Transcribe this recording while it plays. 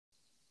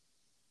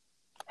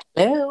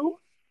Hello.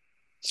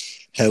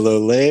 Hello,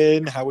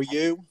 Lynn. How are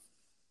you?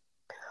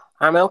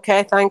 I'm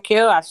okay, thank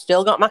you. I've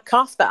still got my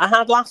cough that I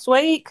had last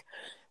week,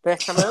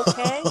 but I'm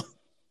okay.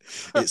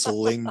 It's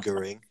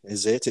lingering,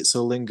 is it? It's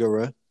a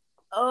lingerer.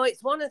 Oh,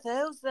 it's one of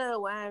those though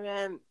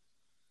where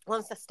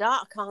once I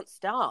start, I can't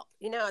stop.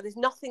 There's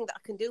nothing that I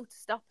can do to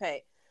stop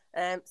it.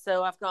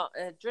 So I've got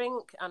a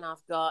drink and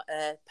I've got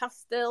a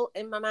pastille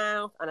in my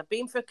mouth, and I've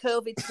been for a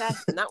COVID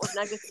test and that was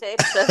negative.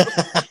 So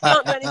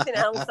can't do anything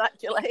else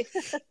actually.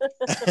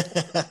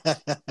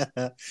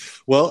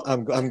 Well,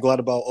 I'm glad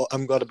about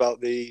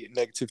the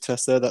negative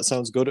test there. That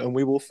sounds good, and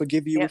we will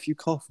forgive you Yeah. if you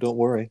cough. Don't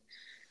worry.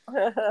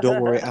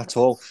 Don't worry at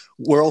all.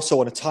 We're also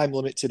on a time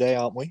limit today,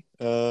 aren't we?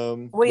 We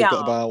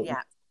are,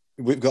 yeah,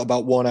 We've got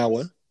about 1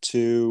 hour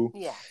to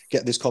yes.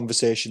 get this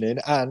conversation in,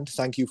 and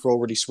thank you for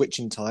already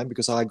switching time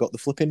because I got the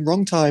flipping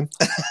wrong time.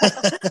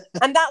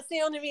 And that's the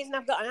only reason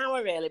I've got an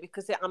hour really,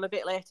 because I'm a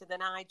bit later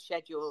than I'd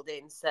scheduled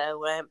in.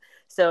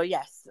 So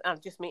yes, I'm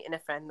just meeting a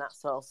friend.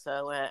 That's all.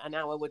 So an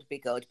hour would be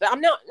good, but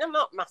I'm not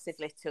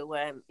massively to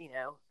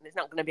there's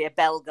not going to be a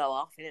bell go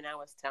off in an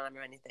hour's time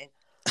or anything.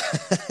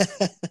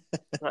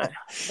 But.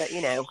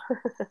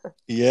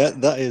 Yeah,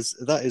 that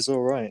is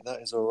all right.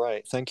 That is all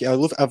right. Thank you.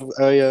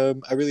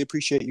 I really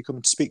appreciate you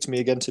coming to speak to me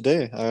again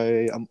today.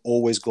 I am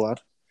always glad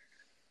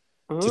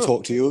to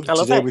talk to you. I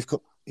love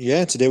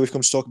it. Today we've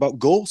come to talk about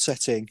goal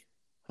setting,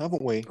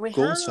 haven't we? We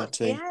Goal have,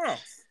 setting.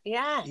 yes,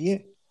 yes. Yeah,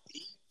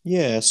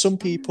 yeah. Some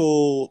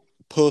people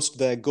post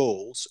their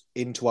goals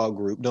into our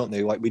group, don't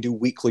they? Like we do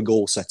weekly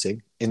goal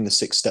setting in the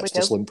Six We Steps to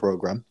do, Slim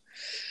program,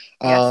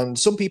 yes. and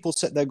some people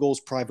set their goals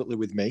privately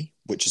with me,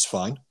 which is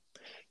fine.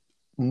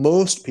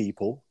 Most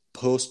people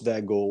post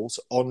their goals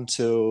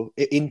onto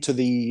into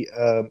the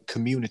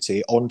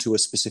community onto a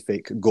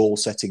specific goal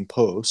setting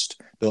post,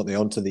 don't they?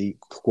 Onto the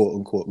quote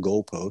unquote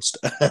goal post,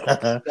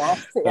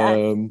 Yes,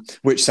 yes.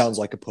 which sounds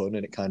like a pun,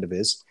 and it kind of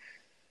is.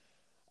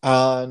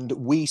 And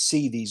we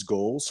see these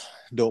goals,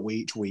 don't we,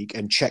 each week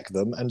and check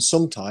them. And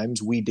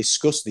sometimes we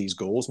discuss these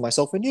goals,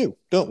 myself and you,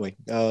 don't we?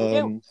 We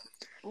do.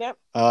 Yep.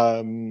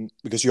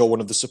 Because you're one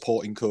of the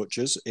supporting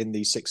coaches in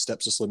the Six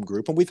Steps to Slim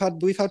group, and we've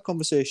had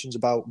conversations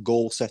about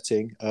goal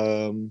setting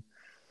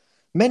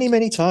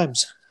many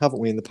times, haven't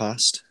we, in the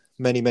past?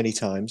 Many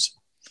times.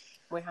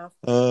 We have.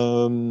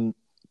 Um,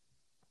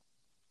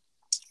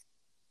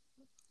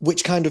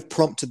 which kind of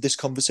prompted this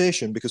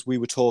conversation because we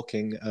were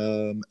talking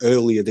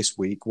earlier this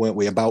week, weren't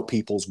we, about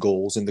people's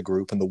goals in the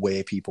group and the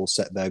way people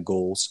set their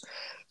goals,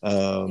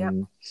 Yep.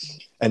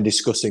 and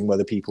discussing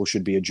whether people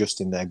should be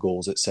adjusting their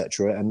goals,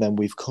 etc. And then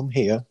we've come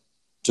here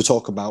to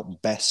talk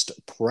about best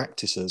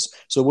practices.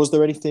 So, was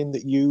there anything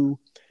that you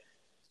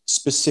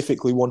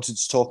specifically wanted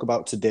to talk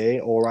about today,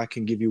 or I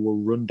can give you a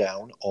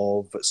rundown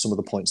of some of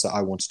the points that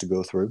I wanted to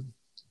go through?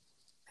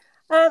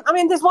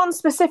 There's one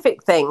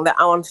specific thing that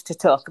I wanted to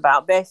talk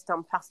about based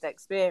on past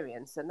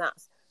experience, and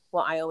that's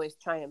what I always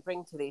try and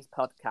bring to these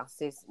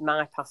podcasts is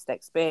my past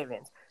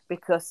experience,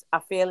 because I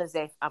feel as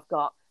if I've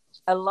got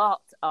a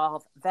lot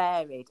of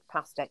varied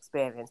past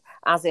experience.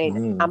 As in,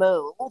 Mm. I'm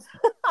old.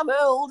 I'm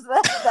old.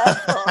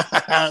 Therefore,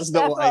 That's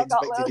not what therefore I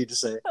expected you to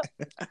say.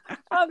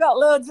 I've got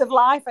loads of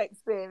life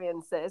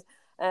experiences,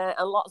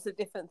 and lots of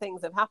different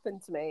things have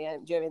happened to me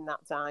during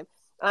that time.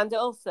 And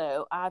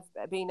also, I've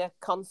been a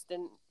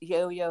constant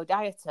yo-yo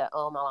dieter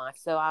all my life,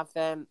 so I've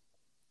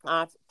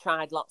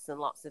tried lots and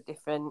lots of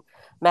different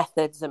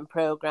methods and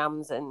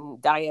programs and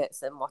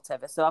diets and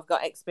whatever. So I've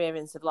got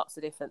experience of lots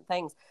of different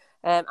things.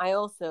 I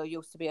also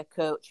used to be a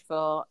coach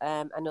for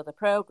another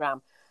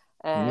program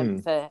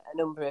Mm. for a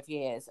number of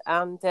years.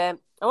 And I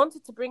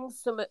wanted to bring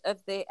some of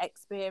the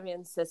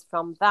experiences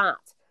from that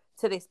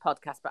to this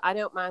podcast, but I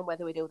don't mind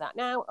whether we do that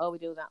now or we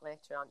do that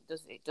later on.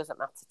 It doesn't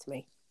matter to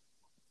me.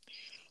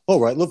 All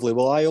right, lovely.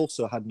 Well, I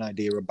also had an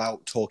idea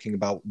about talking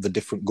about the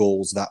different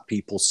goals that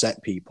people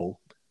set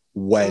people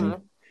when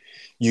Mm-hmm.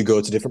 you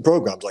go to different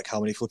programs. Like, how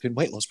many flipping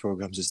weight loss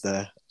programs is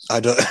there? I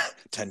don't,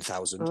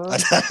 10,000. I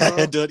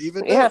Mm-hmm. don't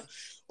even know. Yeah,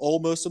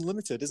 Almost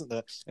unlimited, isn't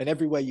there? And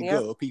everywhere you yeah,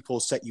 go, people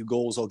set you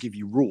goals or give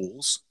you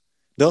rules,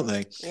 don't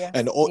they? yes,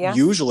 And yes.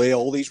 usually,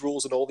 all these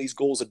rules and all these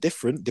goals are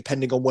different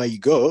depending on where you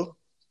go,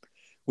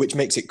 which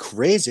makes it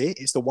crazy.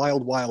 It's the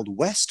wild, wild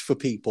west for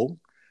people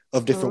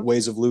of different Mm-hmm.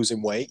 ways of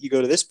losing weight. You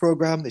go to this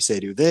program, they say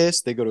do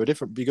this. You go to a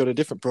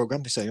different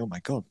program, they say, oh my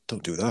god,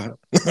 don't do that,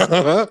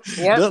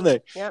 Yep, don't they?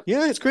 yep.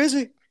 Yeah, it's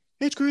crazy.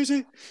 It's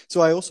crazy. So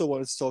I also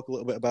wanted to talk a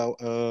little bit about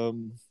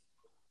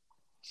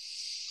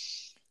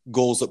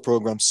goals that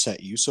programs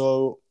set you.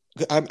 So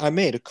I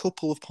made a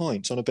couple of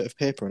points on a bit of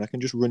paper, and I can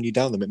just run you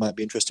down them. It might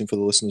be interesting for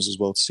the listeners as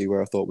well to see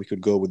where I thought we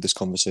could go with this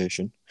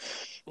conversation.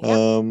 Yep,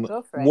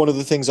 go for it. One of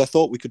the things I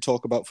thought we could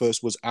talk about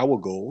first was our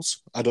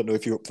goals. I don't know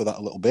if you're up for that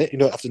a little bit. You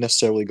don't have to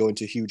necessarily go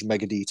into huge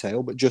mega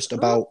detail, but just Mm,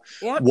 about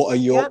yep, what are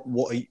your yep,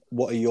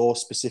 what are your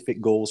specific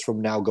goals from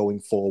now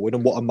going forward,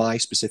 and what are my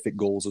specific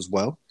goals as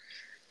well.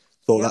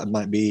 Thought yep. that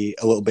might be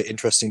a little bit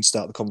interesting to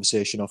start the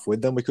conversation off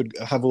with. Then we could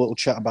have a little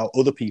chat about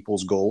other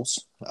people's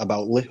goals,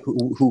 about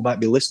who might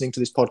be listening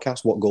to this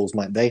podcast, what goals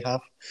might they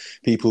have?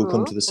 People who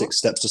come Mm, to the mm. Six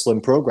Steps to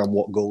Slim program,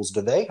 what goals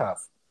do they have?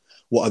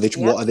 What are they?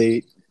 Yeah. What are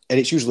they? And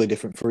it's usually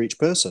different for each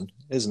person,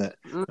 isn't it?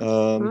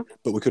 Mm-hmm.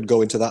 But we could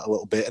go into that a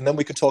little bit, and then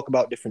we could talk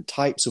about different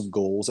types of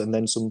goals, and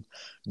then some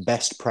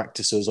best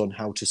practices on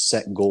how to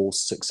set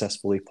goals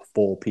successfully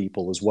for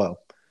people as well.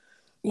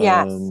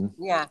 Yes. Does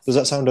Yes.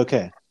 that sound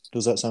okay?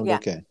 Does that sound Yeah.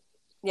 okay?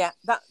 Yeah,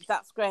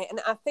 that's great.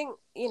 And I think,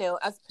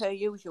 as per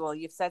usual,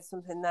 you've said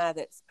something there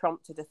that's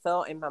prompted a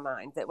thought in my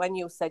mind, that when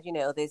you said,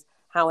 there's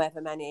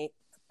however many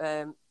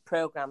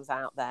programs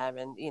out there,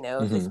 and, this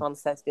Mm-hmm. one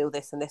says do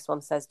this and this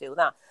one says do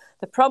that.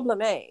 The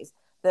problem is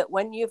that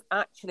when you've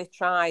actually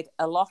tried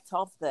a lot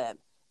of them,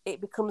 it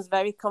becomes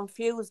very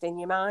confused in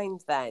your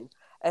mind then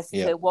as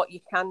Yeah. to what you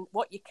can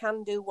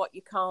do, what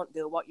you can't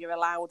do, what you're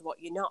allowed,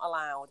 what you're not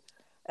allowed.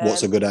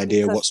 What's a good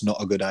idea? Because, What's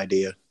not a good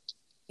idea?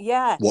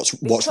 yeah, What's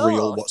real?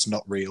 because What's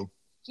not real?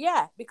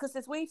 yeah, because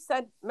as we've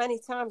said many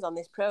times on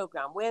this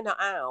program, we're not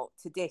out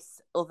to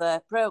diss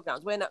other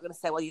programs. We're not going to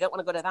say, well, you don't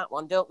want to go to that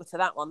one, don't go to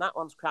that one. That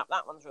one's crap,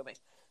 that one's rubbish.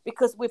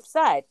 Because we've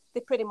said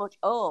they pretty much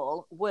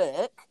all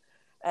work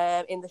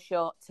in the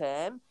short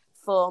term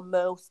for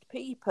most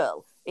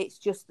people. It's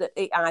just that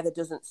it either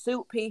doesn't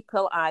suit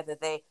people, either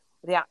the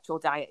actual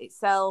diet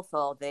itself,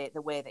 or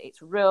the way that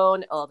it's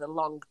run, or the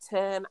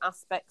long-term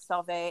aspects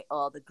of it,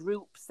 or the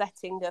group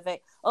setting of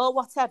it, or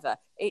whatever.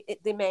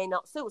 They may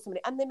not suit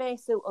somebody, and they may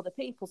suit other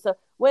people. So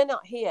we're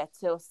not here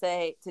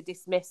to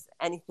dismiss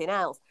anything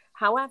else.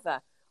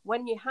 However,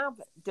 when you have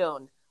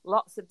done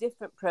lots of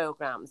different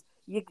programs,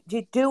 you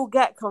do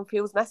get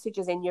confused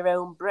messages in your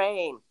own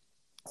brain.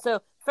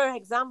 So, for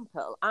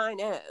example, I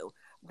know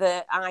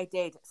that I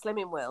did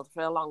Slimming World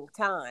for a long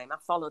time. I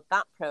followed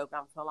that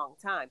program for a long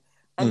time.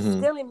 And Mm-hmm.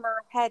 still in my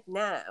head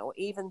now,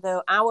 even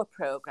though our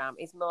program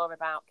is more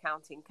about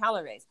counting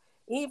calories,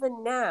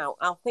 even now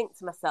I'll think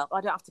to myself, I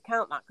don't have to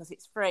count that because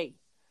it's free.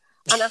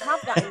 And I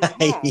have that in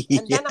my head.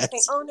 And then I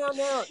think, Yes. oh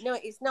no,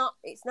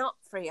 it's not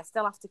free. I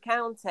still have to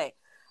count it.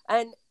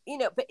 And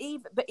but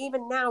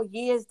even now,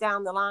 years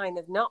down the line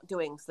of not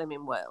doing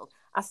Slimming World,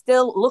 I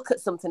still look at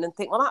something and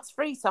think, well, that's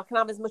free, so I can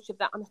have as much of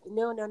that. And I think,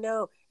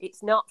 no,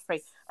 it's not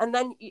free. And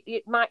then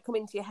it might come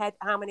into your head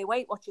how many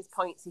Weight Watchers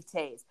points it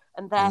is,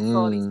 and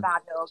therefore it's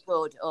bad or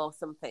good or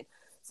something.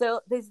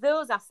 So there's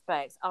those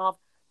aspects of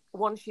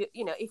once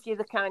if you're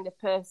the kind of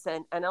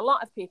person, and a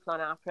lot of people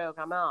on our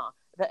program are,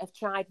 that have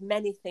tried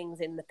many things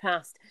in the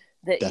past,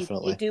 that you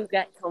Definitely. do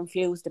get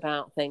confused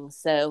about things.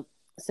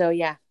 So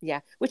yeah,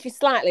 which is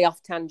slightly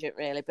off tangent,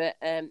 really, but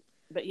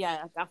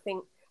yeah, I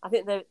think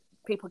that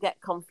people get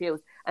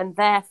confused, and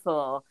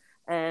therefore,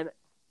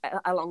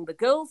 along the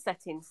goal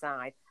setting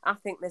side, I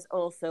think there's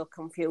also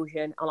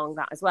confusion along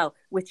that as well,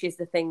 which is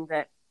the thing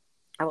that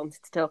I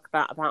wanted to talk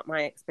about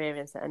my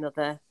experience at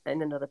another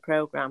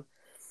program.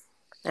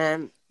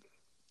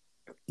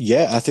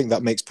 Yeah, I think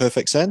that makes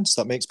perfect sense.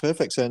 That makes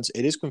perfect sense.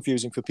 It is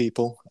confusing for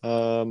people,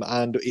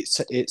 and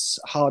it's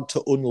hard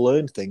to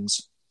unlearn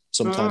things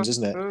sometimes,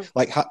 isn't it?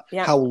 Like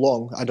Yeah. how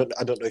long? I don't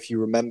know if you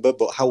remember,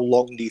 but how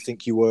long do you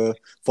think you were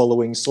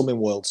following Slimming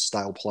World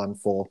style plan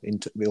for?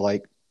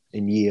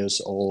 In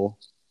years, or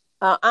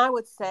I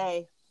would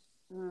say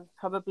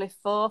probably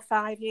 4 or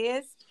 5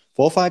 years.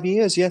 4 or 5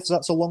 years? Yes,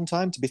 that's a long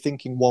time to be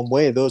thinking one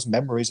way. Those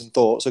memories and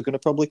thoughts are going to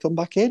probably come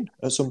back in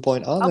at some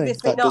point, aren't they?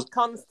 Obviously not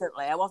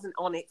constantly. I wasn't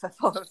on it for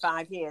 4 or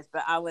 5 years,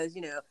 but I was,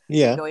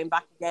 Yeah. going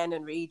back again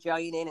and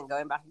rejoining and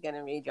going back again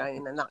and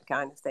rejoining and that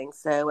kind of thing.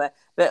 So,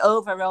 but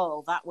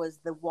overall, that was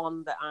the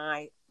one that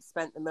I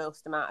spent the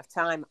most amount of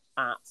time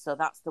at. So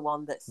that's the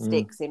one that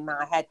sticks in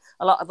my head.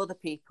 A lot of other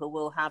people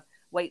will have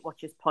Weight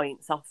Watchers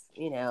points off,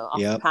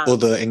 off pan.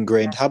 Other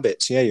ingrained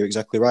habits. Yeah, you're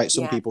exactly right.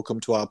 Some Yeah. people come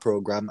to our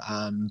program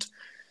and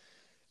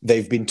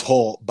they've been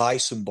taught by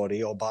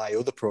somebody or by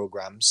other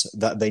programs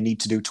that they need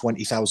to do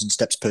 20,000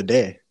 steps per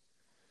day.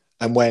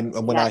 And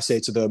when I say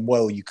to them,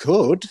 well, you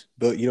could,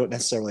 but you don't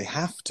necessarily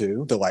have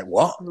to, they're like,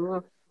 what?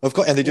 Of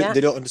course, and they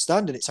don't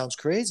understand, and it sounds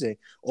crazy.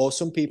 Or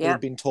some people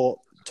have been taught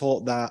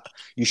that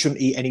you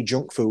shouldn't eat any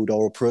junk food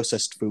or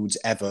processed foods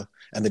ever,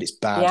 and that it's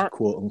bad,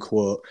 quote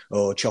unquote.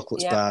 Oh,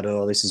 chocolate's bad.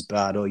 Oh, this is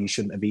bad. Oh, you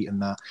shouldn't have eaten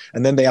that.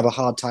 And then they have a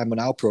hard time on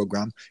our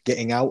program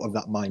getting out of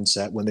that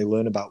mindset when they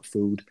learn about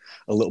food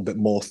a little bit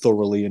more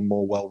thoroughly and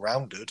more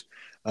well-rounded.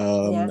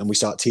 And we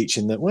start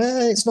teaching that,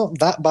 well, it's not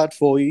that bad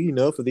for you,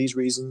 for these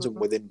reasons and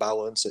within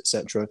balance,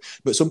 etc.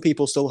 But some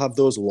people still have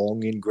those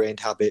long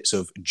ingrained habits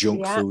of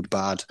junk food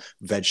bad,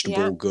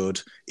 vegetable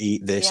good,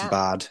 eat this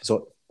bad.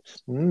 So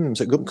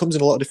it comes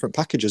in a lot of different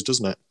packages,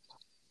 doesn't it?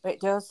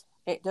 It does.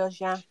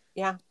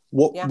 Yeah.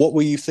 What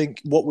were you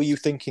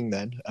thinking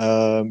then?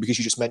 Because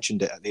you just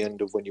mentioned it at the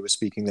end of when you were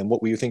speaking. Then,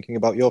 what were you thinking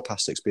about your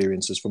past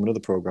experiences from another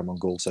program on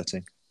goal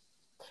setting?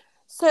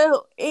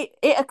 So it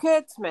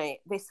occurred to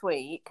me this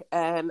week,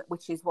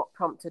 which is what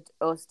prompted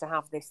us to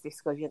have this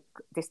discussion,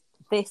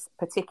 this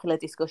particular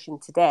discussion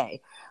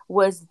today,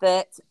 was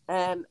that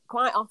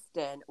quite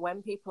often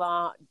when people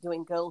are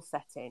doing goal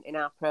setting in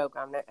our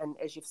program, and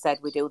as you've said,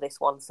 we do this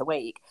once a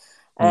week,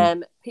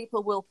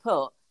 people will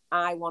put,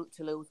 I want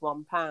to lose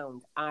 1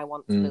 pound, I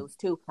want to lose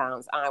 2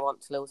 pounds, I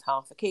want to lose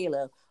half a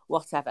kilo,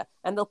 whatever.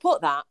 And they'll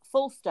put that,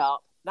 full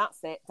stop,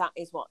 that's it, that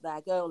is what their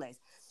goal is.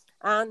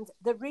 And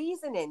the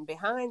reasoning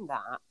behind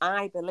that,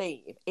 I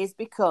believe, is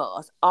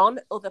because on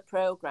other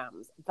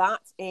programs,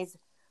 that is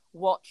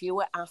what you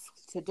were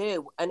asked to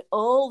do. And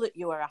all that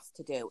you were asked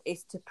to do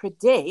is to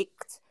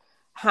predict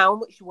how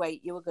much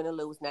weight you were going to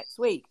lose next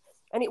week.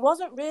 And it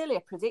wasn't really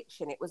a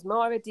prediction. It was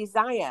more a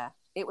desire.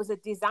 It was a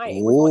desire.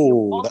 It was what you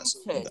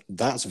wanted.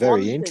 That's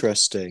very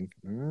interesting.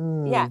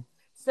 Yeah.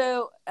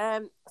 So,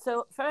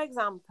 for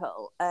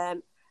example,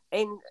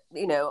 in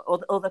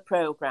other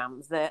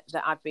programs that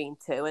I've been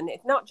to, and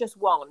it's not just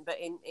one, but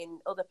in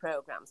other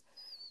programs,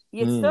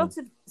 you'd sort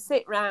of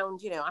sit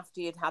round, after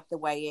you'd had the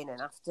weigh-in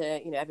and after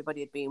everybody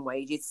had been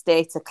weighed, you'd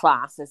stay to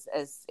class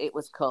as it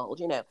was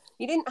called. You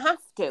didn't have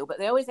to, but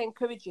they always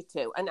encourage you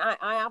to, and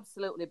I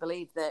absolutely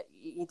believe that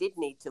you did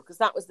need to, because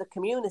that was the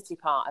community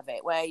part of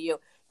it, where you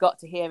got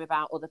to hear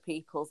about other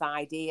people's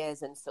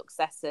ideas and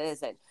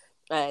successes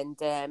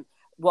and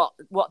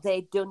what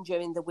they'd done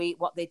during the week,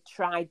 what they'd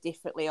tried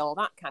differently, all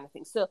that kind of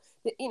thing. So,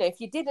 if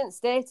you didn't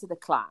stay to the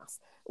class,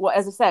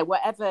 as I say,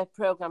 whatever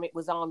program it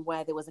was on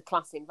where there was a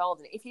class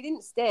involved in it, if you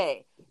didn't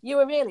stay, you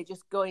were really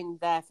just going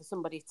there for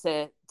somebody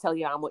to tell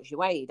you how much you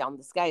weighed on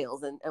the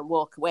scales and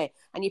walk away.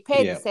 And you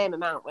paid the same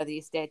amount whether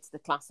you stayed to the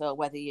class or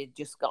whether you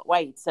just got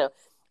weighed. So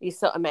you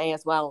sort of may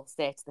as well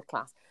stay to the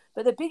class.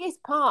 But the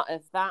biggest part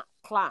of that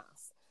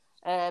class,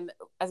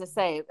 as I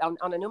say, on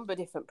a number of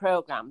different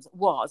programs,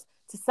 was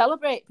to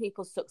celebrate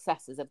people's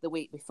successes of the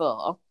week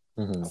before.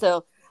 Mm-hmm.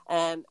 So,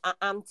 and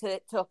to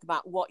talk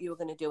about what you were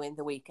going to do in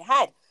the week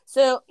ahead.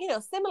 So,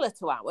 similar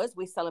to ours,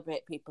 we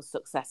celebrate people's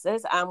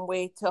successes and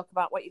we talk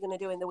about what you're going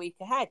to do in the week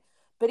ahead.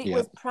 But it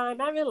was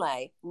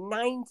primarily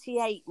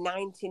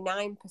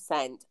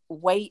 99%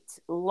 weight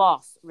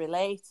loss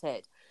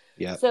related.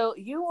 Yeah. So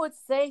you would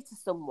say to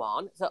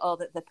someone, or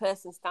the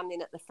person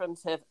standing at the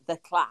front of the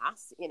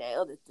class,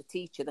 the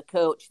teacher, the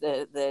coach,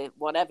 the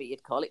whatever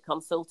you'd call it,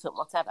 consultant,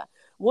 whatever,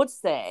 would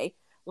say,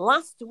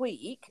 last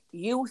week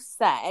you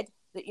said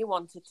that you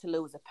wanted to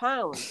lose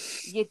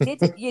 £1. You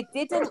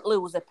didn't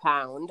lose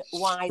 £1.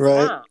 Why is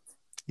that?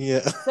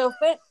 Yeah. So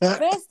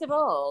first of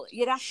all,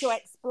 you'd have to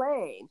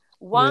explain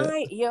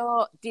why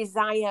your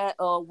desire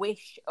or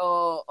wish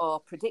or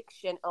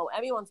prediction, or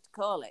whatever you want to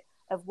call it,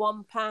 of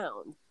 £1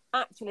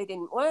 actually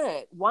didn't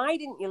work. Why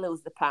didn't you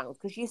lose the £1?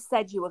 Because you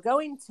said you were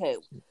going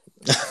to.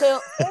 So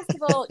first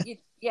of all, you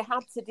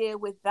had to deal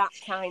with that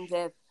kind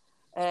of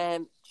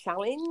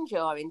challenge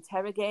or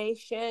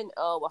interrogation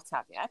or what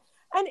have you.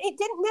 And it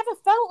never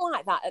felt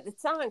like that at the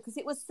time, because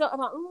it was sort of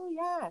like, oh,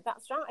 yeah,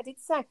 that's right, I did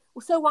say.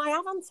 Well, so why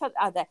haven't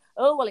I there?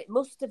 Oh, well, it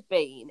must have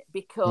been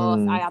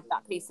because I had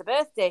that piece of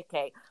birthday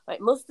cake. Or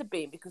it must have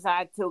been because I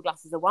had 2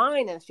 glasses of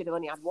wine and I should have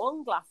only had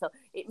 1 glass. So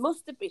it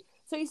must have been.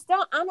 So you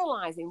start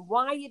analysing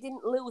why you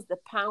didn't lose the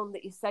 £1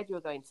 that you said you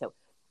were going to.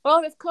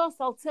 Or, of course,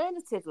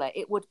 alternatively,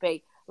 it would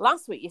be,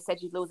 last week you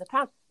said you'd lose £1,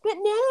 but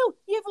no,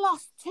 you've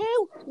lost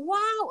 2.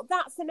 Wow,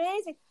 that's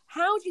amazing.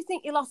 How do you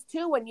think you lost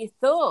 2 when you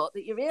thought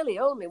that you really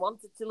only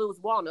wanted to lose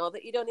 1, or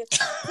that you'd only?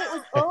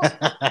 So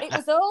it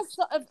was all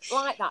sort of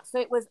like that. So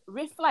it was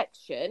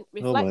reflection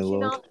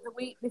on the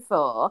week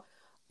before,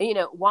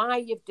 why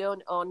you've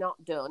done or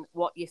not done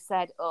what you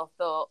said or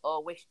thought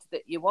or wished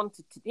that you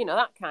wanted to,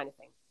 that kind of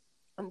thing.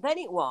 And then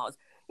it was,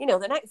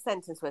 the next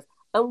sentence was,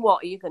 and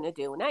what are you going to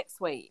do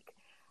next week?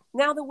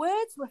 Now, the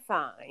words were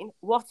fine.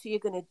 What are you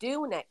going to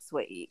do next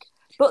week?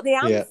 But the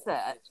answer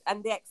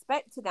and the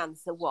expected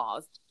answer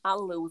was,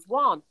 I'll lose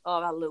 1,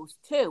 or I'll lose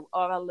 2,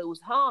 or I'll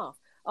lose half.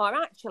 Or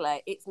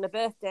actually, it's my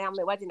birthday and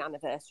my wedding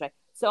anniversary,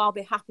 so I'll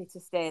be happy to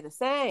stay the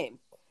same.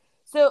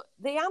 So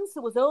the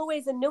answer was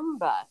always a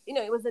number.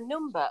 It was a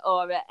number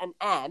or an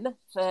M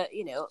for,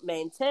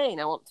 maintain.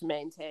 I want to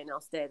maintain or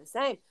stay the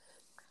same.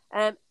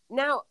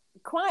 Now,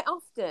 quite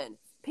often,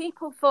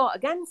 people fought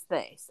against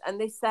this, and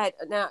they said,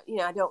 "Now,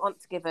 I don't want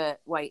to give a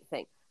weight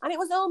thing." And it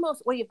was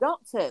almost, well, you've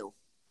got to.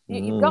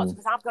 You've got to,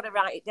 because I've got to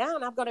write it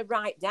down. I've got to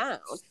write down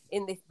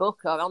in this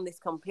book or on this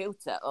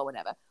computer or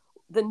whatever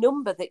the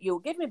number that you'll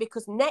give me,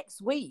 because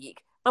next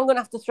week I'm going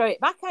to have to throw it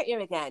back at you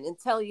again and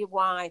tell you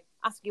why,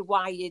 ask you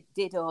why you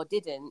did or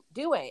didn't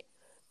do it.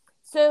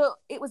 So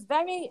it was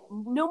very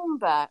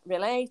number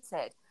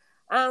related.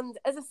 And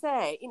as I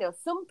say,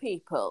 some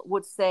people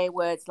would say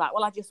words like,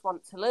 well, I just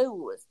want to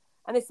lose.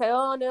 And they say,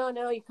 oh,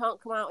 no, you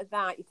can't come out with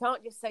that. You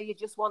can't just say you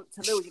just want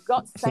to lose. You've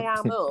got to say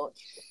how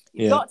much.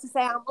 You've got to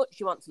say how much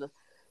you want to lose.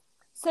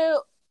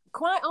 So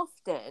quite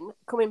often,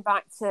 coming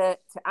back to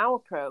our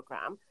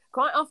programme,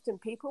 quite often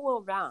people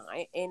will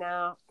write in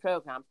our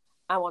programme,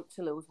 I want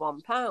to lose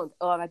 £1,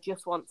 or I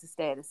just want to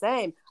stay the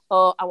same,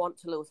 or I want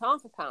to lose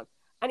 £0.5.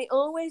 And it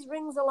always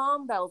rings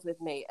alarm bells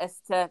with me as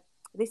to,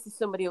 this is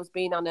somebody who's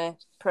been on a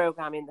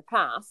programme in the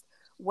past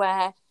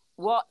where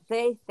what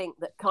they think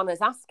that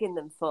Connor's asking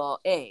them for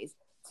is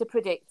to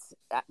predict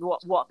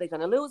what they're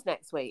going to lose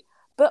next week.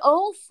 But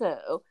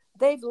also,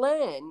 they've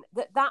learned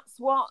that that's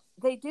what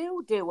they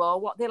do, or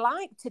what they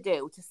like to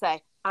do, to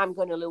say, I'm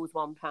going to lose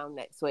 £1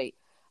 next week.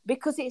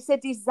 Because it's a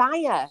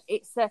desire.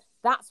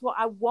 That's what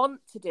I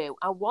want to do.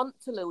 I want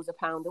to lose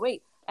 £1 a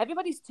week.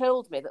 Everybody's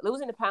told me that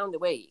losing £1 a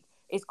week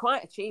is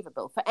quite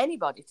achievable for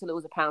anybody to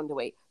lose £1 a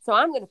week. So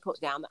I'm going to put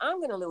down that I'm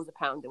going to lose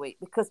 £1 a week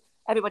because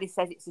everybody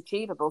says it's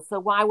achievable. So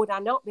why would I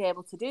not be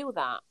able to do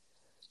that?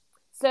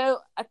 So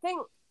I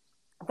think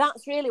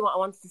that's really what I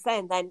wanted to say,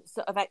 and then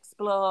sort of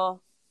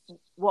explore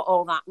what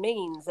all that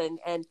means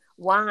and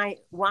why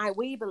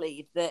we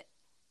believe that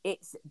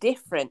it's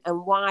different,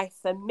 and why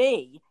for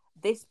me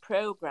this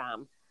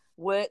program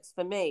works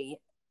for me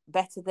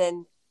better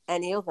than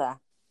any other.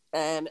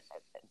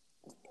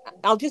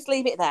 I'll just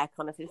leave it there,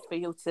 Connor, just for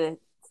you to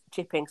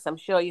chip in, because I'm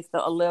sure you've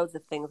thought of loads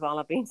of things while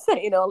I've been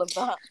saying all of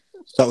that.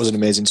 That was an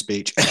amazing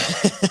speech.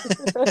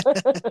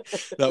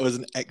 That was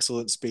an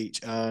excellent speech,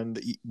 and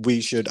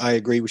I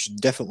agree, we should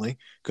definitely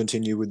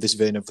continue with this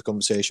vein of the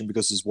conversation,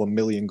 because there's 1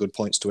 million good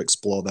points to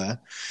explore there.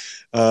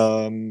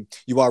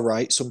 You are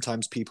right,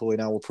 sometimes people in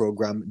our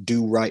program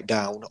do write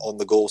down on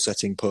the goal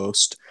setting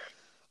post,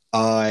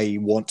 I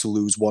want to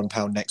lose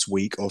 £1 next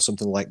week or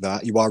something like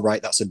that. You are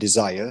right, that's a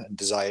desire, and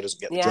desire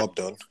doesn't get the job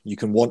done. You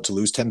can want to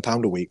lose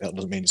 £10 a week. That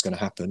doesn't mean it's going to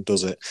happen,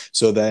 does it?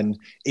 So then,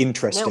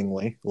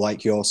 interestingly,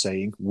 like you're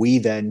saying, we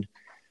then,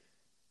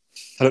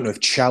 I don't know if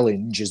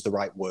challenge is the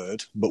right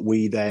word, but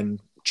we then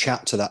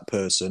chat to that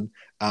person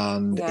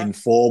and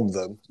inform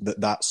them that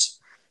that's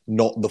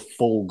not the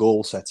full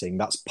goal setting.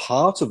 That's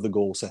part of the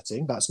goal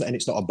setting. And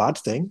it's not a bad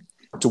thing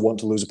to want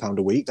to lose £1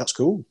 a week. That's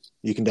cool.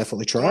 You can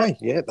definitely try.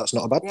 Yeah, that's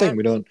not a bad thing.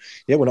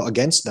 We're not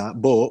against that.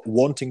 But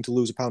wanting to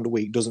lose £1 a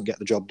week doesn't get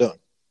the job done,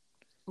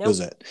 does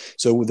it?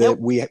 So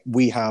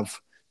we have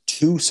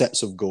 2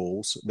 sets of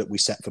goals that we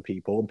set for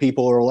people, and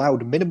people are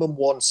allowed minimum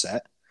 1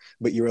 set,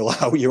 but you're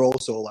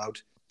also allowed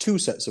 2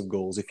 sets of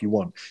goals if you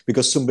want,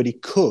 because somebody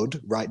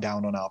could write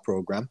down on our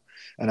program,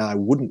 and I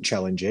wouldn't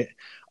challenge it,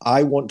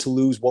 I want to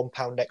lose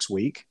 £1 next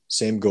week,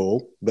 same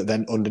goal, but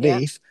then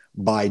underneath,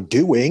 by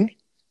doing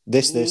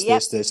this,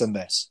 and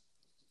this.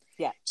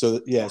 Yeah.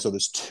 So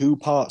there's 2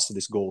 parts to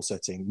this goal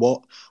setting.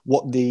 What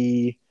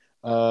the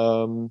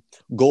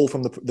goal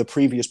from the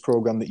previous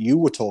program that you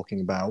were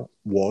talking about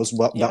was,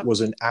 that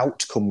was an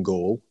outcome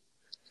goal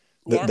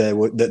that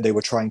they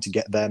were trying to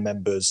get their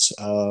members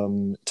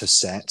to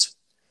set.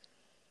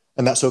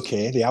 And that's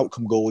okay. The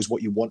outcome goal is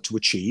what you want to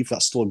achieve.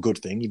 That's still a good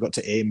thing. You've got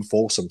to aim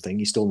for something.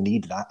 You still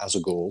need that as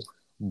a goal.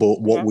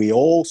 But what we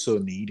also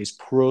need is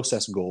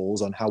process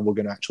goals on how we're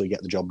going to actually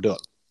get the job done,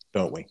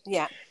 don't we?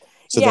 Yeah.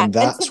 So then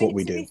that's what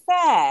we do.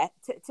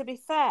 To be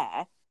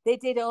fair, they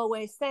did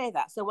always say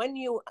that. So when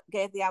you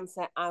gave the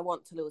answer, I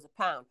want to lose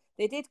 £1,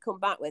 they did come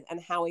back with,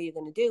 and how are you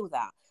going to do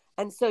that?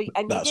 And so,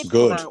 and you did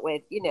come out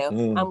with,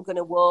 I'm going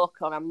to walk,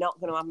 or I'm not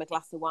going to have my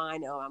glass of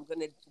wine, or I'm going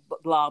to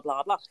blah,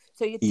 blah, blah.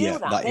 So you do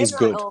that. That is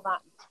good.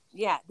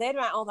 They'd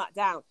write all that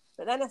down.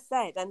 But then I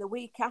said, and the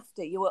week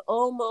after, you were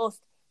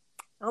almost,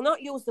 I'll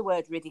not use the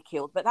word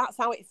ridiculed, but that's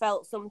how it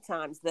felt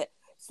sometimes, that,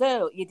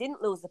 so you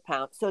didn't lose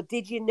 £1. So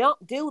did you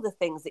not do the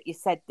things that you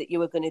said that you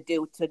were going to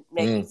do to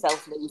make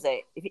yourself lose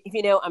it? If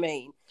you know what I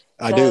mean.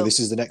 I do. This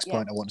is the next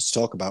point I wanted to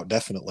talk about.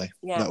 Definitely.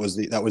 Yeah. That was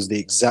the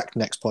exact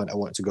next point I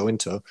wanted to go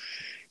into,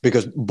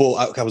 because,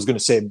 but I was going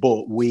to say,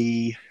 but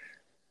we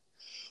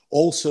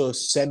also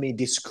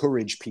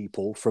semi-discourage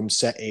people from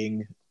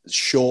setting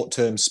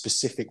short-term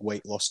specific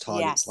weight loss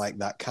targets like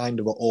that kind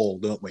of at all,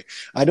 don't we?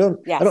 I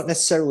don't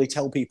necessarily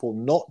tell people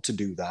not to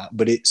do that,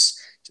 but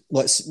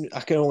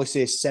I can only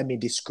say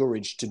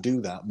semi-discouraged to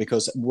do that,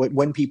 because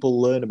when people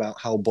learn about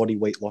how body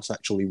weight loss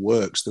actually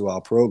works through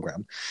our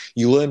program,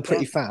 you learn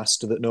pretty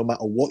fast that no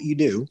matter what you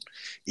do,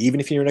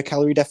 even if you're in a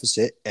calorie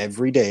deficit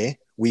every day,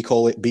 we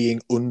call it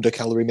being under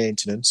calorie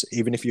maintenance.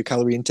 Even if your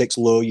calorie intake's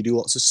low, you do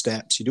lots of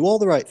steps, you do all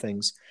the right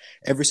things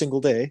every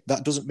single day,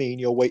 that doesn't mean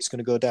your weight's going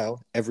to go down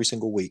every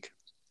single week.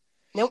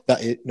 Nope.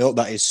 That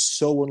is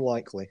so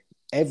unlikely.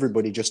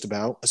 Everybody just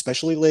about,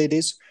 especially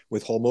ladies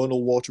with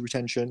hormonal water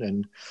retention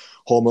and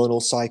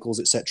hormonal cycles,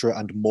 etc.,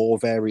 and more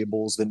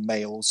variables than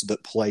males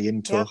that play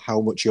into how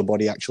much your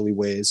body actually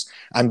weighs.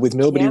 And with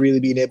nobody really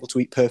being able to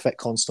eat perfect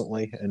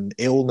constantly, and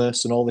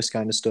illness and all this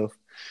kind of stuff,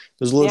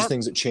 there's loads of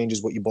things that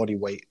changes what your body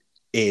weight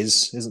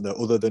is, isn't there,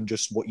 other than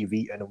just what you've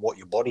eaten and what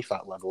your body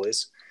fat level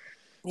is.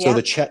 So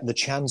the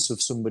chance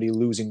of somebody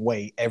losing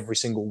weight every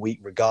single week,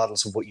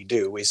 regardless of what you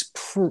do, is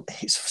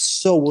it's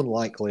so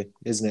unlikely,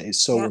 isn't it?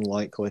 It's so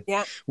unlikely.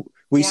 Yeah.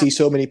 We see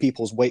so many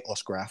people's weight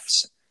loss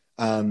graphs,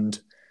 and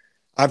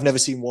I've never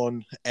seen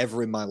one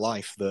ever in my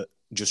life that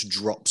just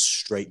drops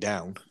straight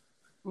down.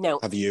 No.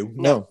 Have you?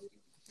 No.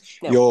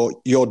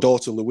 Your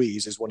daughter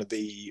Louise is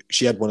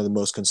she had one of the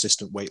most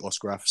consistent weight loss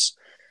graphs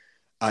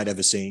I'd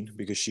ever seen,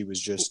 because she was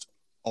just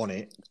on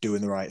it,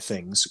 doing the right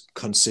things,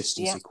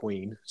 consistency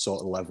queen sort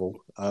of level.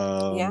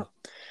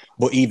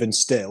 But even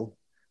still,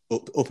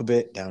 up a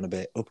bit, down a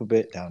bit, up a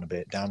bit, down a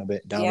bit, down a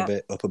bit, down a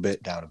bit, up a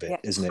bit, down a bit,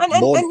 isn't it?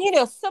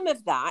 And some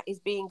of that is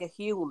being a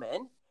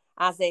human,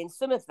 as in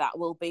some of that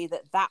will be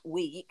that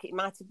week it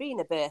might have been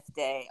a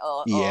birthday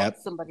or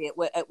somebody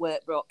at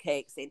work brought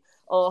cakes in,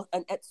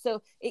 and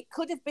so it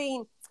could have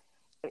been,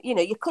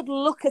 you could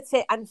look at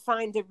it and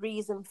find a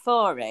reason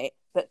for it,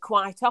 but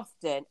quite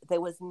often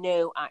there was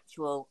no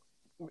actual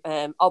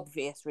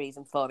obvious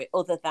reason for it,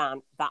 other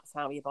than that's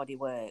how your body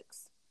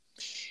works.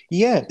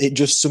 Yeah, it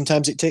just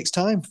sometimes it takes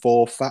time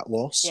for fat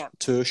loss Yeah,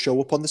 to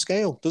show up on the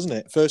scale, doesn't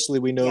it? Firstly,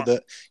 we know yeah,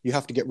 that you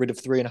have to get rid of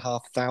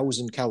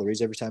 3,500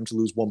 calories every time to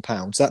lose 1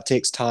 pound. So that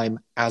takes time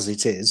as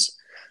it is.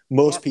 yeah,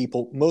 Most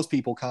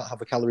people can't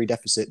have a calorie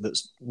deficit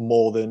that's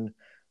more than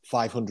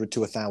 500 to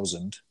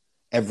 1,000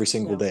 every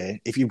single no,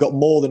 day. If you've got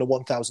more than a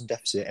 1,000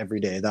 deficit every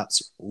day,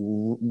 that's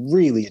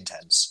really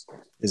intense,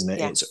 isn't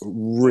it? It's yes,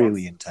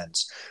 really yes,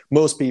 intense.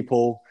 Most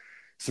people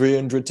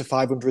 300 to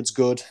 500 is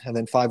good, and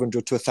then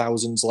 500 to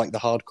 1,000 is like the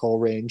hardcore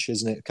range,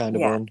 isn't it? Kind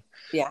of yeah,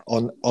 yeah,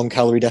 on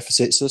calorie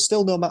deficit. So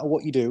still, no matter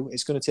what you do,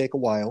 it's going to take a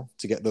while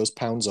to get those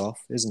pounds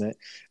off, isn't it?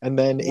 And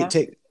then yeah,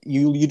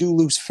 you do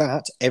lose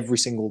fat every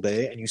single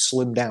day, and you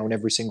slim down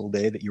every single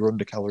day that you're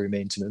under calorie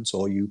maintenance,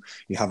 or you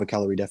have a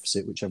calorie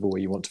deficit, whichever way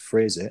you want to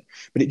phrase it.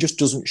 But it just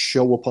doesn't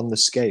show up on the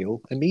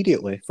scale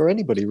immediately for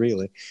anybody,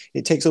 really.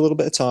 It takes a little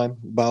bit of time,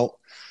 about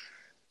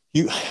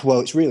you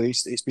well,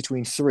 it's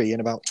between 3 and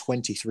about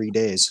 23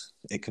 days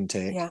it can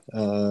take, yeah,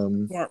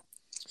 yeah,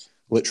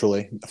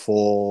 literally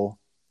for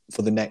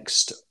the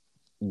next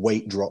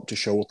weight drop to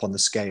show up on the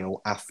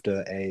scale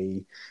after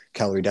a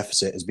calorie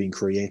deficit has been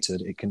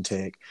created. It can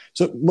take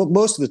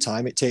most of the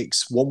time it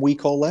takes 1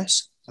 week or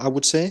less, I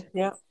would say.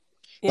 yeah,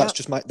 That's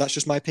yeah,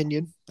 just my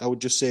opinion. I would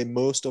just say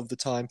most of the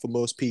time for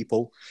most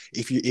people,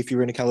 if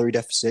you're in a calorie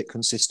deficit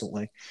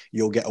consistently,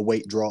 you'll get a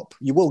weight drop.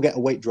 You will get a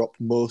weight drop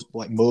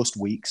most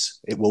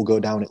weeks. It will go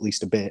down at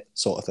least a bit,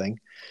 sort of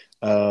thing.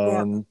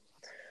 yeah,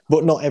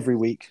 But not every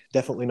week.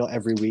 Definitely not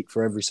every week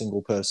for every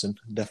single person.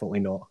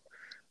 Definitely not.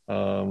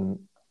 Um,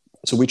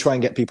 so we try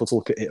and get people to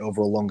look at it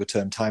over a longer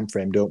term time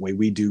frame, don't we?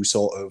 We do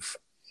sort of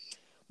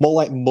more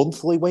like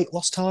monthly weight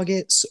loss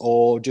targets,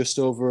 or just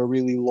over a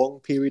really long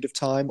period of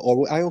time.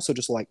 Or I also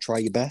just like try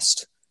your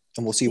best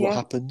and we'll see what yeah.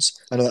 happens.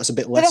 I know that's a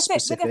bit But less I think, but I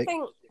specific.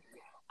 think,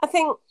 I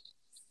think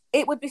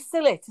it would be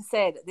silly to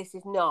say that this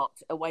is not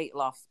a weight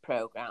loss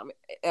program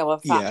or a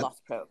fat Yeah. loss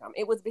program.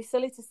 It would be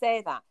silly to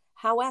say that.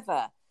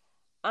 However,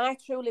 I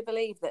truly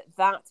believe that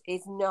that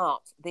is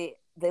not the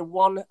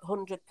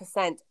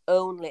 100%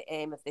 only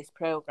aim of this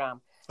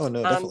program. Oh, no,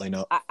 And definitely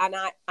not.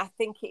 I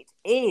think it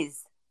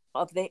is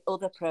of the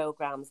other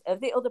programs,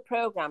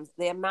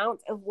 the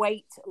amount of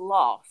weight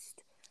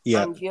lost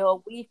Yeah. and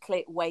your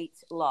weekly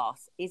weight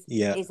loss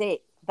Yeah. is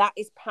it. That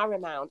is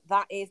paramount.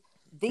 That is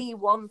the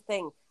one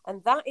thing.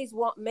 And that is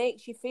what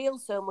makes you feel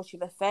so much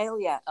of a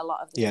failure a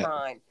lot of the Yeah.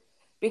 time.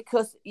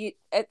 Because you,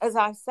 as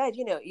I said,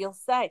 you'll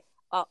say,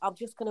 oh, I'm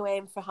just going to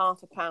aim for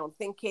half a pound,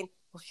 thinking,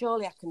 well,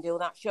 surely I can do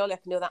that. Surely I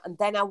can do that. And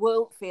then I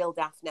won't feel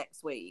daft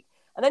next week.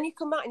 And then you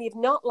come back and you've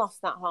not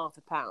lost that half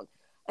a pound.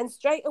 And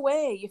straight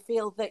away you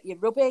feel that you're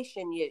rubbish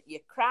and you're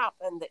crap,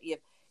 and that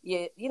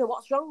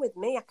what's wrong with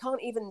me? I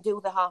can't even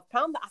do the half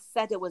pound that I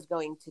said I was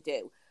going to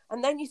do.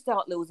 And then you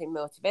start losing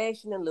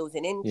motivation and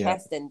losing Yeah.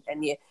 interest, and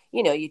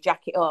you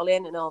jack it all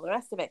in and all the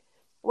rest of it.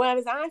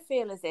 Whereas I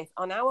feel as if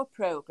on our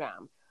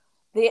program,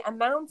 the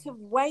amount of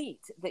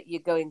weight that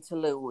you're going to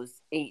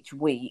lose each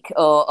week,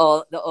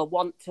 or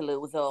want to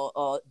lose,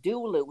 or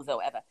do lose, or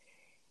whatever,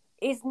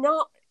 is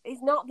not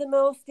the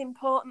most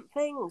important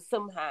thing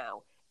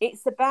somehow.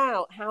 It's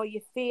about how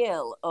you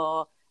feel,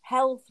 or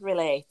health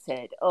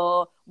related,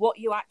 or what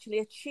you actually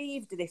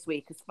achieved this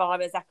week, as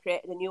far as I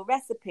created a new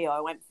recipe, or I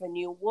went for a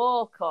new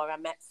walk, or I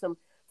met some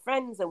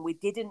friends and we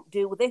didn't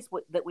do this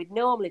that we'd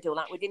normally do,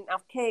 like we didn't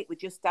have cake, we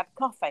just had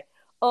coffee,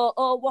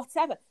 or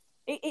whatever.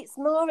 It's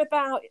more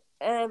about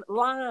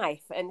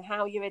life and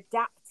how you're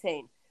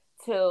adapting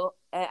to,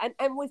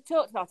 and we've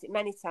talked about it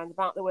many times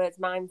about the words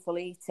mindful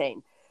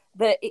eating.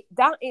 That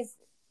is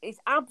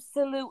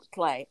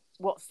absolutely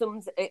what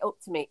sums it up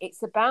to me.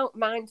 It's about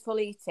mindful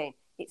eating.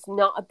 It's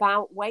not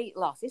about weight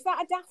loss. Is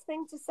that a daft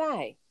thing to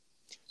say?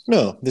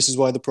 No, this is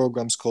why the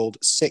program's called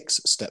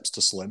 6 Steps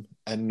to Slim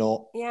and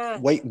not Yeah,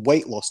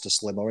 weight loss to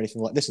slim or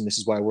anything like this. And this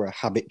is why we're a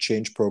habit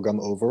change program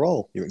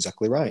overall. You're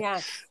exactly right.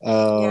 yes, yes,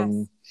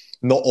 Um,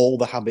 Not all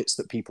the habits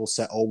that people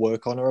set or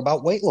work on are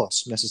about weight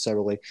loss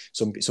necessarily.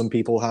 Some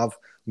people have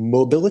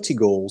mobility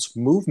goals,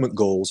 movement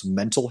goals,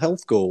 mental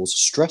health goals,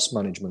 stress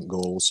management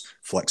goals,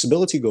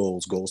 flexibility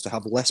goals, goals to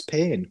have less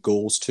pain,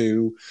 goals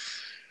to,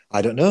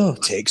 I don't know,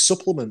 take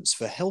supplements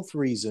for health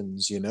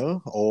reasons,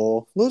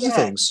 or loads of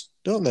yeah, things,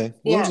 don't they?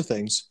 Loads yeah, of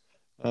things.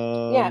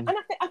 yeah. And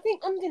I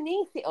think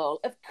underneath it all,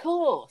 of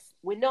course,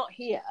 we're not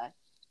here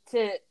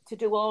to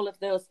do all of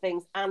those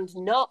things and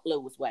not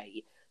lose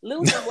weight.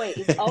 Losing weight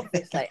is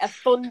obviously a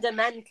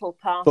fundamental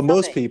part For of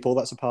most it. people,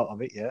 that's a part of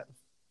it, yeah.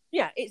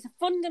 Yeah, it's a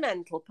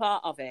fundamental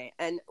part of it,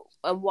 and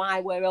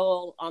why we're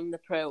all on the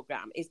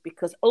program is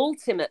because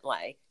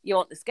ultimately you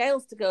want the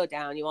scales to go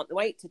down, you want the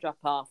weight to drop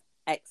off,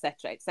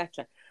 etc.,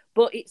 etc.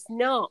 But it's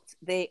not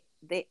the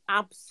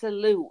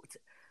absolute.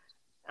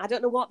 I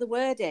don't know what the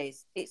word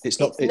is. It's It's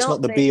not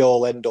not the the be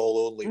all end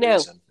all only no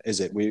reason, is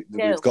it? We've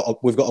no got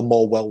a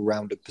more well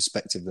rounded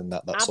perspective than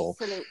that. That's all.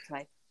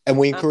 absolutely. And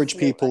we encourage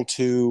people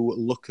Absolutely. to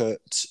look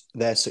at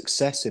their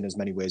success in as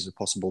many ways as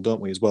possible,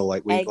 don't we? As well,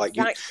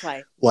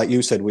 Exactly. like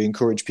you said, we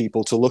encourage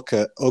people to look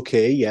at,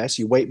 okay, yes,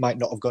 your weight might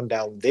not have gone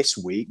down this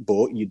week,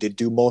 but you did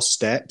do more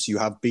steps. You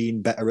have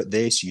been better at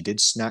this. You did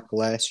snack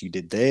less. You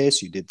did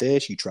this. You did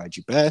this. You tried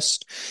your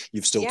best.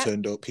 You've still Yeah.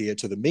 turned up here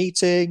to the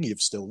meeting.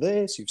 You've still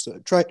this. You've still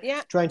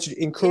Yeah. trying to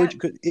Yeah. encourage.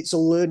 It's a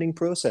learning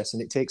process,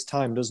 and it takes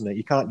time, doesn't it?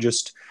 You can't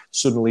just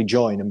suddenly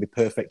join and be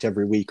perfect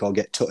every week or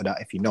get tutted at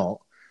if you're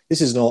not. This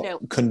is not No.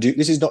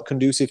 this is not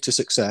conducive to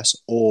success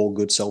or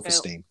good No.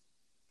 self-esteem.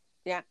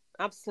 Yeah,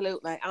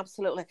 absolutely,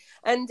 absolutely.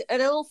 And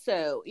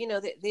also,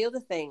 the other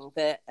thing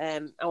that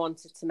I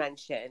wanted to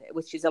mention,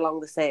 which is along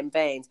the same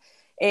veins,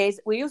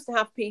 is we used to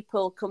have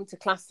people come to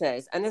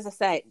classes, and as I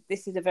say,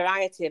 this is a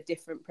variety of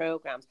different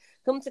programs,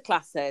 come to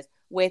classes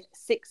with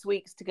 6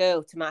 weeks to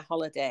go to my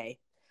holiday.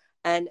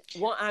 And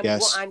what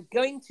Yes, I'm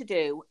going to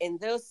do in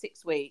those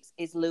 6 weeks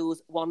is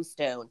lose 1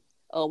 stone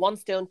or 1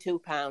 stone,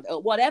 £2, or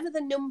whatever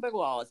the number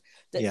was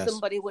that yes,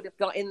 somebody would have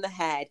got in the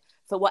head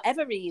for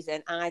whatever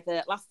reason.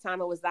 Either last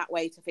time I was that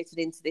weight to fit it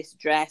into this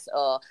dress,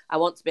 or I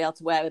want to be able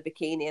to wear a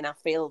bikini and I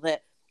feel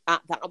that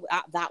at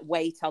that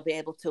weight I'll be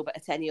able to, but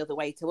at any other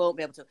weight I won't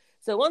be able to.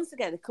 So once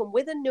again, they come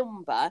with a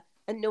number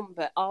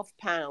of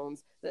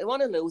pounds that they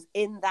want to lose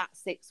in that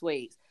 6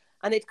 weeks.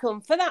 And they'd come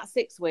for that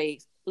 6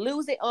 weeks,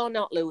 lose it or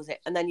not lose it,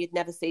 and then you'd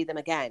never see them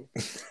again.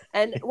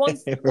 And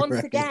once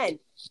right. again,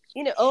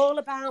 all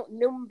about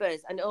numbers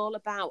and all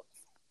about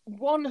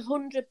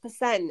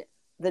 100%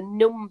 the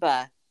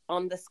number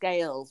on the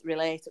scales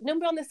related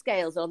number on the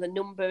scales, or the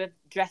number of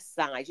dress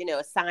size,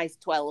 a size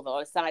 12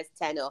 or a size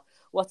 10 or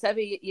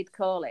whatever you'd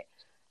call it.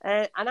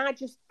 And I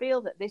just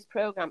feel that this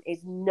program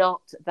is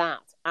not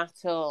that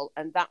at all,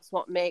 and that's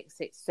what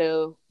makes it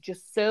so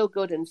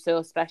good and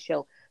so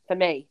special for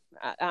me.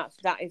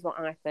 That is what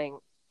I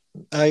think.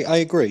 I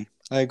agree.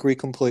 I agree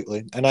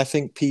completely. And I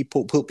think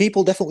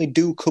people definitely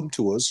do come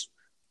to us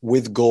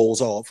with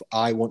goals of,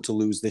 I want to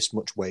lose this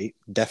much weight,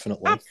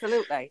 definitely.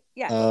 Absolutely,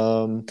 yeah,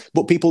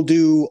 But people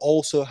do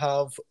also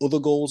have other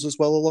goals as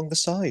well along the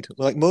side.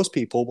 Like most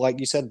people, like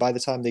you said, by the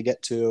time they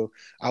get to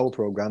our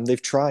program, they've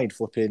tried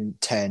flipping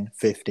 10,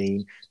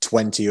 15,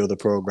 20 other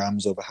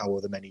programs over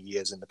however many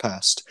years in the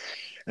past.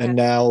 yeah, And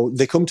now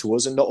they come to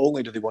us, and not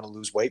only do they want to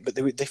lose weight, but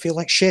they feel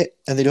like shit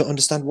and they don't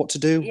understand what to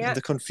do. And yeah,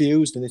 they're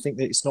confused and they think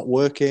that it's not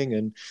working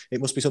and it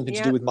must be something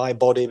to do yeah, with my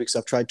body because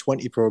I've tried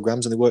 20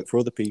 programs and they work for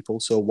other people.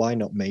 So why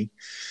not me?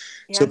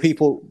 So yes,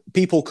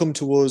 people come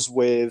to us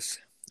with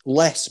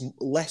less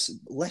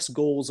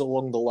goals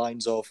along the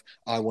lines of,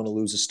 I want to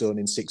lose a stone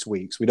in 6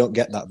 weeks. We don't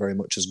get that very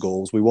much as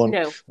goals.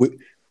 no,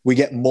 We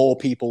get more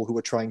people who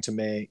are trying to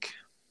make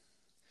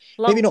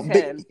maybe long not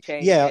big. term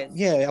Yeah, changes.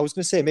 yeah. I was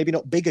going to say maybe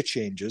not bigger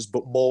changes,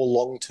 but more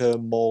long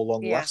term, more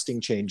long Yes,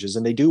 lasting changes,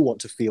 and they do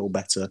want to feel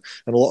better.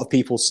 And a lot of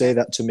people say yeah,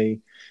 that to me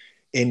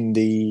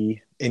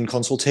in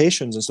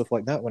consultations and stuff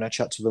like that when I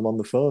chat to them on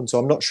the phone. So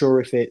I'm not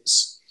sure if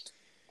it's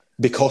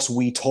because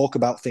we talk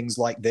about things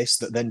like this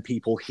that then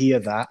people hear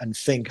that and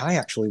think, I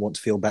actually want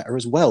to feel better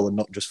as well, and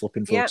not just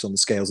flipping yeah, focus on the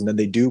scales, and then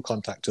they do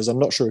contact us. I'm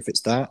not sure if it's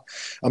that.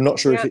 I'm not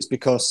sure if yeah, it's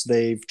because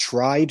they've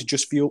tried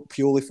just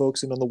purely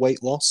focusing on the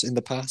weight loss in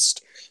the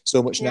past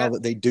so much now yeah.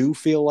 that they do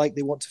feel like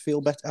they want to feel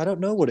better. I don't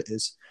know what it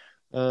is.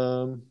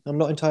 I'm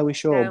not entirely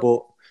sure, No,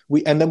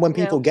 but and then when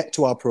people no, get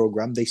to our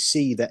program, they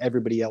see that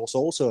everybody else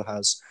also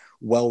has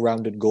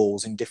well-rounded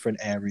goals in different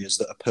areas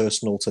that are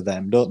personal to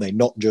them, don't they?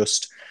 Not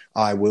just,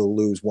 I will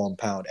lose 1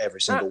 pound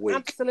every single week.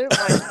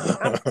 absolutely,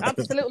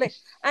 absolutely.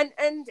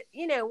 And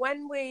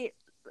when we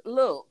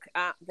look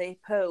at the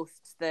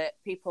posts that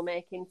people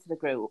make into the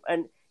group,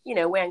 and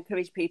we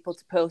encourage people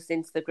to post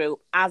into the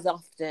group as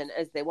often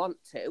as they want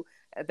to,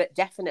 but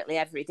definitely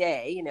every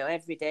day.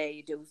 Every day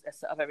you do a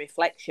sort of a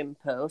reflection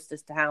post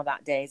as to how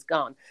that day's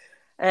gone.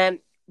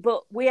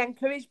 But we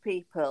encourage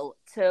people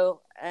to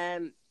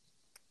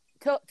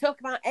talk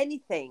about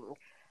anything.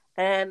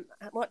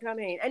 What do I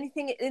mean?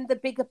 Anything in the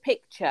bigger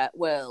picture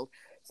world,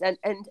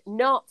 and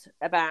not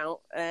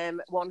about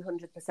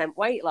 100%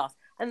 weight loss.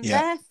 And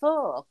Yeah,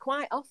 therefore,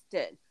 quite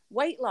often,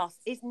 weight loss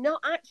is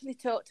not actually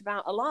talked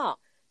about a lot.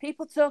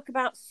 People talk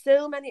about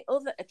so many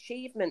other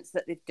achievements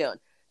that they've done.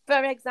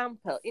 For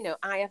example,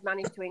 I have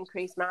managed to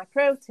increase my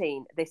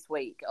protein this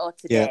week, or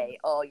yeah, today,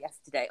 or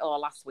yesterday, or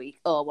last week,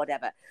 or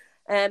whatever.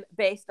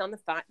 Based on the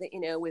fact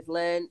that we've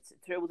learned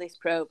through this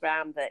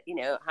program that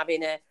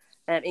having a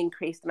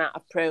increased amount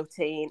of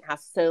protein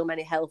has so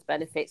many health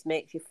benefits,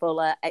 makes you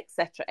fuller,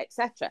 etc.,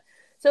 etc.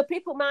 So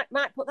people might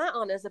put that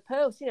on as a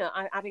post.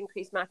 I've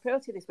increased my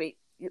protein this week.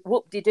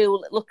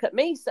 Whoop-de-doo, look at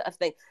me, sort of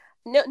thing.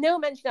 No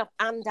mention of,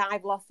 and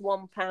I've lost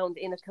 1 pound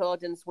in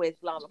accordance with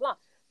blah blah blah.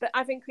 But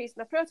I've increased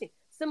my protein.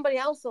 Somebody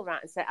else will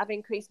write and say, I've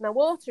increased my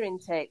water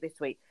intake this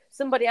week.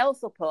 Somebody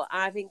else will put,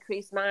 I've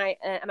increased my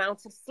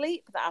amount of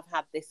sleep that I've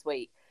had this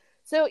week.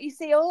 So you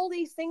see all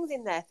these things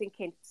in there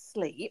thinking,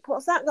 sleep,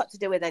 what's that got to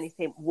do with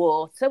anything?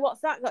 Water,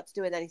 what's that got to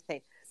do with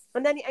anything?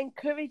 And then it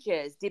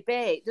encourages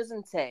debate,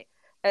 doesn't it?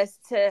 As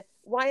to,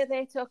 why are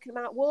they talking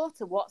about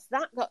water? What's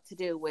that got to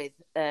do with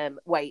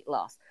weight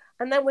loss?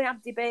 And then we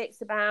have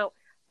debates about,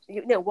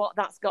 what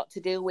that's got to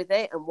do with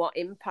it and what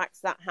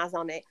impacts that has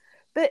on it.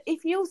 But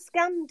if you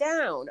scan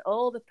down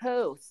all the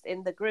posts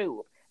in the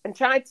group and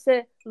try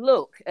to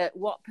look at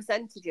what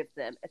percentage of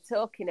them are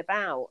talking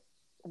about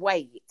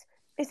weight,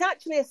 it's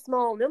actually a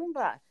small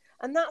number.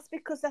 And that's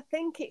because I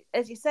think,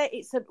 as you say,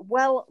 it's a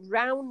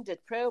well-rounded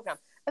programme.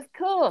 Of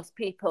course,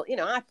 people,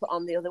 I put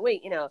on the other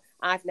week,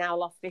 I've now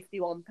lost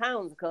 51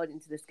 pounds according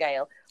to the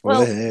scale.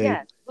 Well,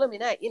 yeah,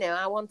 blooming heck,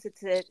 I wanted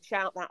to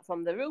shout that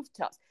from the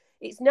rooftops.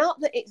 It's not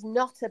that it's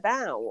not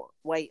about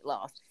weight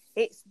loss.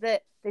 It's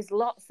that there's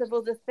lots of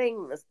other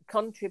things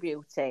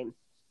contributing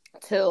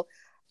to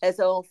us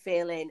all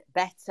feeling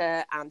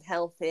better and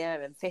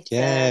healthier and fitter.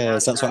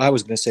 Yes, that's what I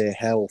was going to say.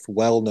 Health,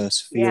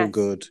 wellness, feel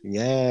good.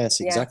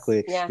 Yes,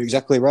 exactly. Yes. You're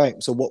exactly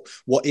right. So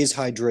what is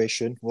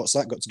hydration? What's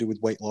that got to do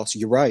with weight loss?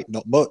 You're right.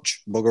 Not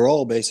much. Bugger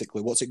all,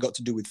 basically. What's it got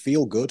to do with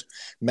feel good,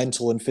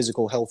 mental and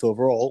physical health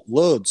overall?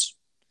 Loads.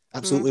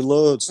 Absolutely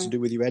loads to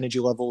do with your energy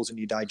levels and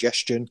your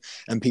digestion.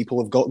 And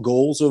people have got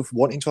goals of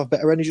wanting to have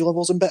better energy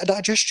levels and better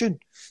digestion.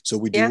 So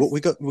we do what we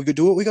got. We could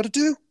do what we got to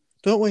do.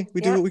 Don't we?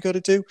 We do what we got to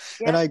do.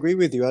 Yeah. And I agree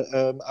with you.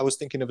 I was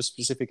thinking of a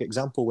specific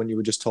example when you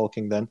were just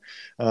talking then.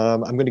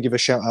 I'm going to give a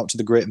shout out to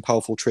the great and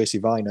powerful Tracy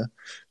Viner.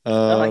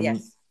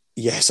 Yes.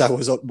 Yes,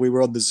 we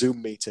were on the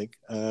Zoom meeting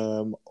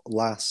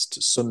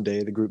last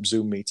Sunday, the group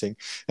Zoom meeting,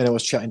 and I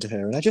was chatting to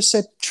her and I just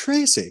said,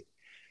 Tracy,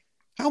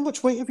 how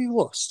much weight have you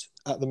lost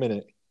at the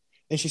minute?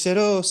 And she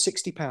said,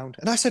 60 pounds.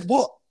 And I said,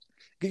 what?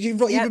 She's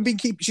not even been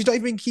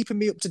keeping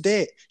me up to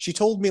date. She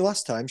told me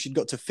last time she'd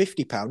got to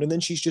 50 pounds and then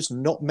she's just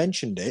not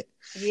mentioned it.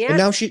 Yeah. And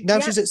now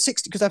she's at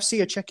 60 because I've seen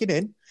her checking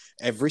in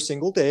every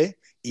single day,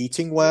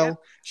 eating well. Yeah.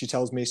 She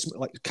tells me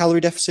like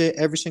calorie deficit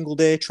every single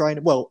day,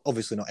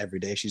 obviously not every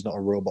day. She's not a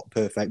robot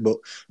perfect, but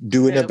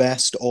doing her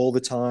best all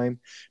the time,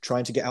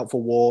 trying to get out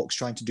for walks,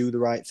 trying to do the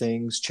right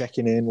things,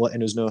 checking in,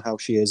 letting us know how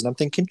she is. And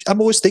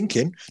I'm always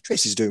thinking,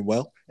 Tracy's doing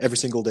well every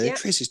single day. Yeah.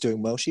 Tracy's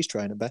doing well. She's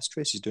trying her best.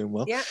 Tracy's doing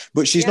well. Yeah.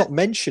 But she's not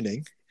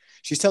mentioning.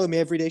 She's telling me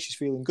every day she's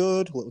feeling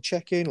good, a little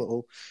check-in,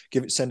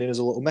 sending us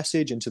a little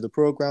message into the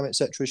program,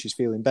 etc. She's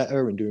feeling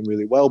better and doing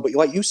really well. But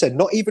like you said,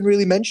 not even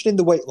really mentioning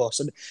the weight loss.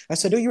 And I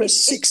said, you're at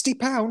 60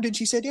 pounds. And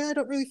she said, I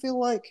don't really feel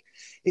like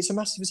it's a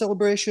massive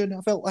celebration.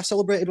 I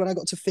celebrated when I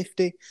got to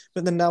 50.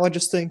 But then now I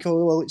just think,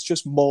 it's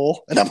just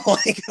more. And I'm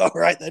like, all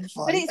right, then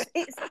fine. But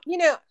it's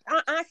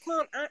I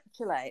can't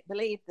actually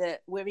believe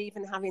that we're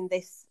even having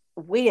this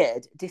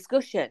weird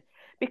discussion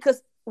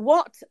because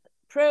what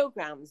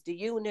programs do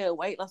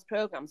weight loss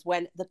programs,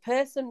 when the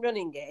person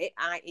running it,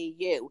 i.e.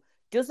 you,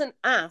 doesn't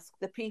ask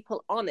the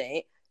people on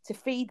it to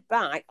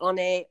feedback on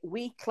a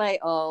weekly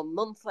or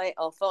monthly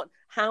or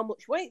how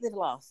much weight they've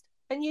lost?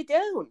 And you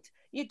don't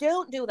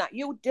do that.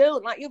 You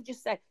don't, like you've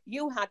just said,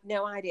 you had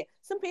no idea.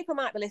 Some people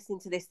might be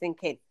listening to this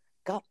thinking,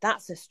 God,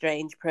 that's a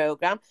strange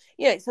program.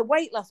 It's a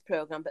weight loss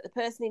program, but the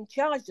person in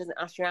charge doesn't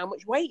ask you how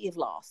much weight you've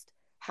lost.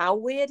 How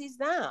weird is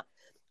that?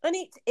 And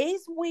it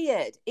is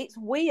weird. It's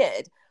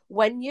weird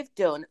when you've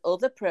done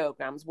other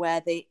programs where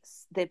the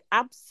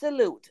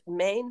absolute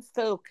main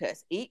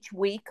focus each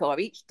week or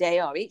each day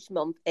or each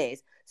month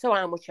is, so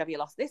how much have you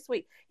lost this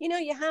week?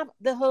 You have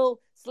the whole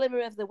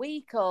slimmer of the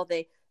week or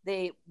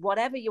the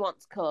whatever you want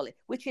to call it,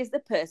 which is the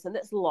person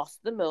that's lost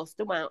the most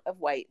amount of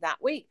weight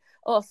that week,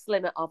 or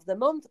slimmer of the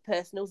month, the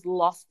person who's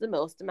lost the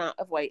most amount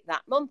of weight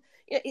that month.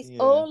 It's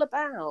all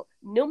about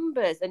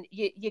numbers, and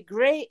you're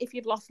great if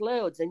you've lost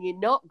loads and you're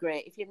not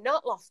great if you've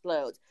not lost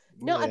loads.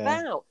 Not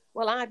about,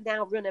 well, I've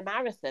now run a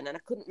marathon and I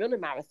couldn't run a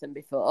marathon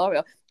before,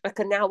 or I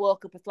can now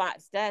walk up a flight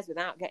of stairs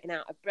without getting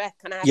out of breath.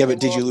 Can I but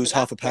did you lose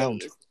half a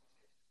pound?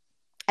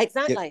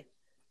 Exactly.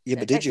 Yeah,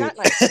 but did you?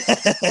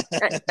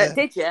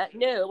 Did you?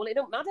 No. Well, it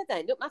don't matter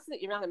then. It don't matter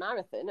that you ran a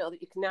marathon or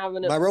that you can now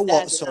run up stairs.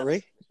 What?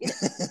 Sorry.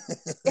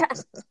 Yeah,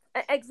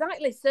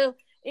 exactly. So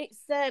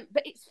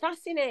but it's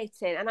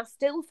fascinating, and I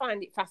still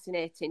find it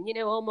fascinating.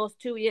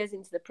 Almost 2 years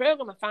into the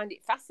program, I find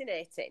it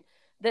fascinating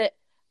that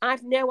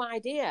I've no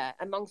idea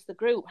amongst the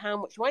group how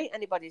much weight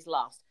anybody's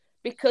lost,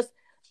 because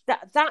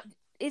that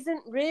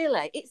isn't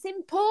really, it's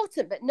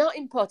important, but not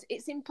important.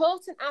 It's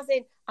important as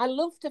in, I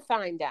love to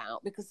find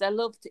out because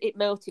it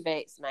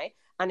motivates me,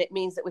 and it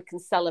means that we can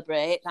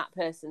celebrate that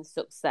person's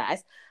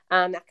success,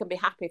 and I can be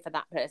happy for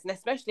that person,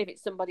 especially if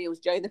it's somebody who's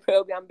joined the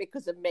program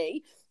because of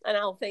me, and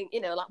I'll think,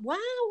 wow,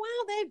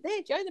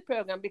 they joined the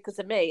program because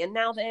of me, and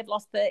now they've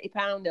lost 30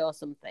 pounds or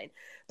something.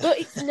 But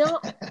it's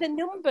not, the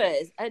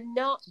numbers are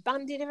not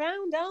bandied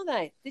around, are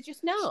they? They're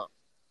just not.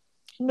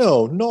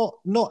 No,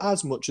 not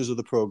as much as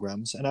other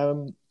programs.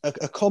 And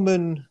a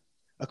common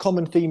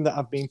theme that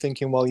I've been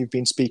thinking while you've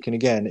been speaking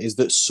again is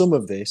that some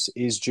of this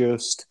is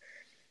just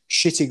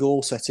shitty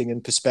goal setting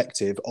and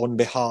perspective on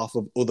behalf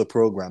of other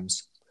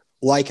programs.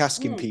 Like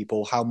asking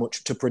people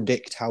to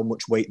predict how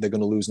much weight they're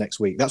going to lose next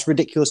week. That's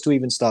ridiculous to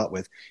even start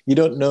with. You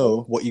don't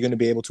know what you're going to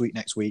be able to eat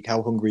next week,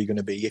 how hungry you're going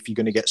to be, if you're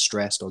going to get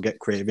stressed or get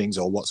cravings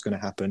or what's going to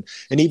happen.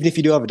 And even if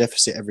you do have a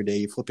deficit every day,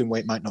 your flipping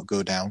weight might not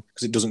go down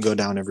because it doesn't go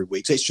down every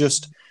week. So it's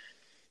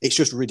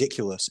just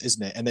ridiculous,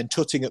 isn't it? And then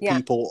tutting at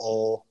people,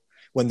 or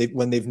when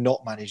they've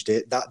not managed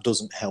it, that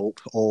doesn't help.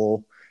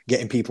 Or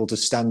getting people to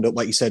stand up,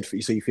 like you said,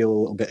 so you feel a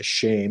little bit of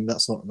shame.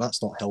 That's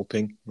not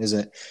helping, is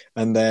it?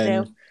 And then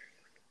No.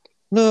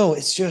 no,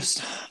 it's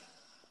just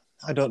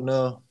I don't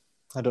know.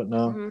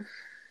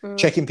 Mm-hmm.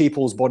 Checking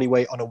people's body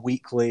weight on a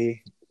week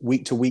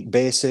to week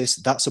basis,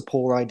 that's a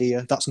poor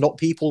idea. That's not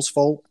people's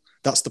fault.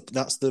 That's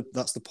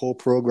the poor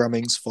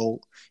programming's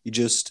fault.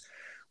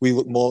 We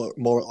look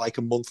more like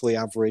a monthly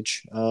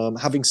average.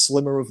 Having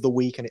slimmer of the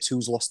week and it's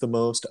who's lost the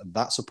most,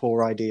 that's a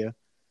poor idea.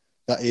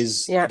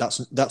 That's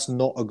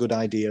not a good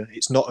idea.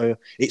 It's not a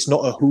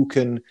who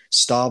can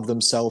starve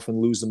themselves and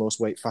lose the most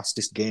weight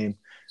fastest game.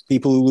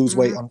 People who lose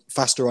weight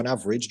faster on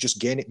average just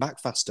gain it back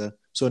faster.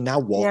 So now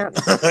what? Yeah.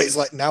 It's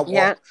like, now what?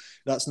 Yeah.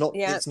 That's not.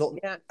 Yeah. It's not.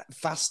 Yeah.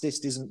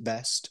 Fastest isn't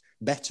best.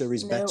 Better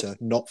is No. better,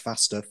 not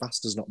faster.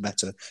 Faster's not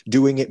better.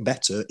 Doing it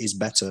better is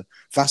better.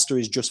 Faster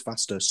is just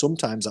faster.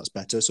 Sometimes that's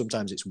better.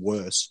 Sometimes it's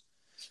worse.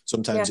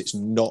 Sometimes it's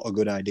not a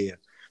good idea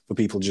for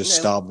people to just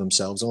starve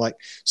themselves. And like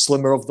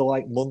slimmer of the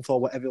like month or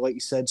whatever, like you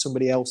said,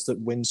 somebody else that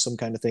wins some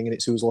kind of thing and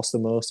it's who's lost the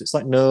most. It's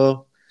like,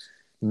 no.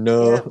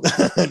 No.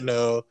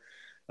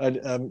 I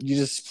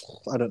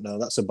don't know.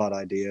 That's a bad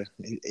idea.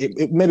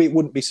 Maybe it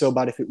wouldn't be so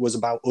bad if it was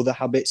about other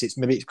habits.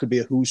 Maybe it could be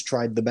a who's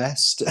tried the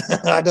best.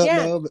 I don't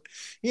know, but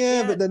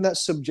but then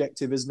that's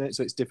subjective, isn't it?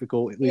 So it's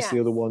difficult. At least the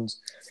other ones,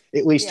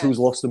 at least who's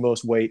lost the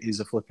most weight is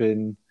a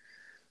flipping,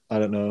 I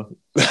don't know,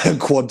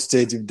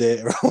 quantitative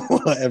data or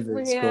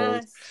whatever it's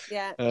called.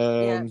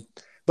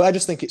 But I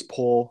just think it's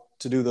poor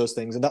to do those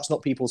things, and that's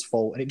not people's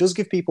fault. And it does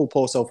give people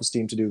poor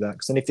self-esteem to do that,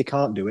 because then if they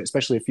can't do it,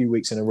 especially a few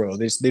weeks in a row,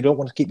 they don't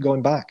want to keep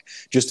going back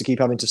just to keep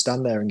having to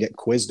stand there and get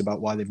quizzed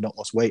about why they've not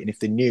lost weight. And if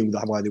they knew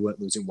that why they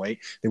weren't losing weight,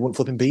 they wouldn't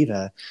flipping be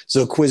there.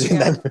 So quizzing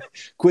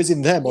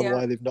them on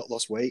why they've not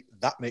lost weight,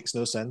 that makes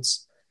no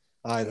sense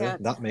either.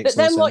 That makes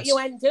no sense. But then what you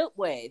end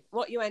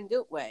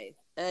up with,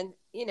 and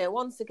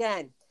once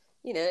again,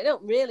 I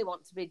don't really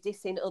want to be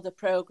dissing other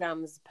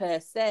programs per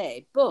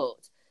se,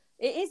 but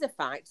it is a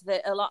fact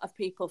that a lot of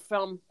people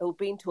who've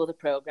been to other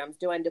programs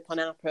do end up on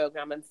our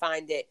program and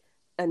find it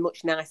a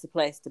much nicer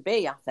place to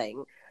be, I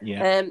think.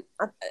 Yeah.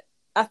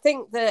 I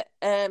think that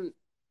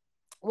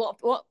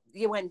what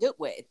you end up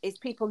with is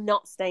people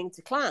not staying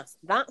to class.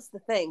 That's the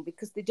thing,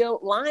 because they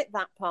don't like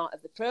that part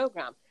of the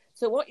program.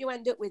 So what you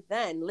end up with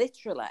then,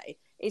 literally,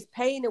 is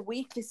paying a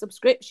weekly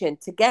subscription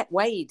to get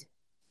weighed.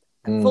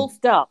 Full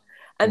stop.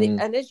 And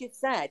and as you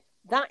said,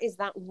 that is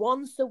that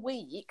once a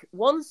week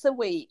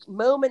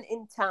moment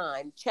in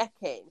time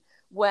check-in,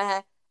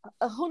 where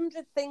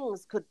 100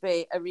 things could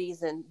be a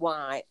reason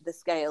why the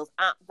scales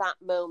at that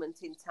moment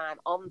in time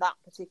on that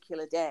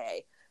particular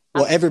day.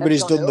 Well,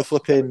 everybody's done the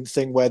flipping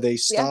thing where they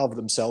starve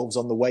themselves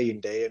on the weighing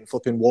day and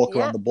flipping walk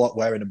around the block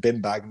wearing a bin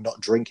bag and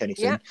not drink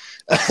anything.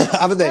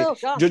 Haven't they? Oh,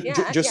 gosh,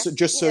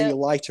 just so you're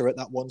lighter at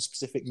that one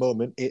specific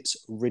moment. It's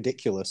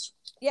ridiculous.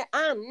 Yeah,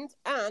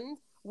 and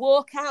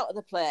walk out of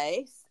the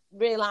place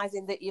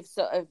realizing that you've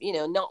sort of,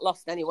 not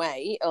lost any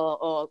weight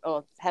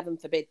or heaven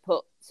forbid,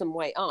 put some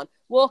weight on.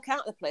 Walk out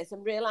of the place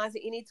and realize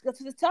that you need to go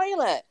to the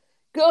toilet.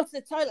 Go to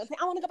the toilet and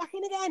think, I want to go back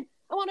in again.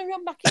 I want to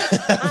run back in.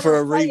 For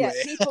a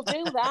reweigh. People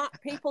do that.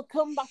 People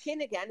come back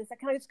in again and say,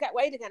 can I just get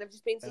weighed again? I've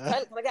just been to the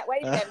toilet. Can I get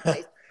weighed again,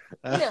 please?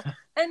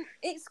 And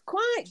it's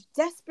quite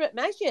desperate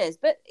measures,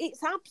 but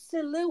it's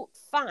absolute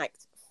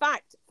fact. I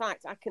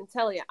can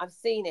tell you, I've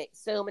seen it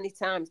so many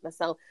times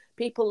myself.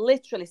 People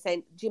literally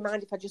saying, do you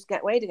mind if I just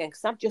get weighed again?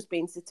 Because I've just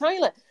been to the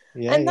toilet.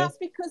 That's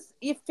because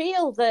you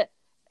feel that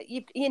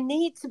you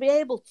need to be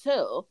able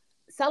to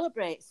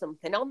celebrate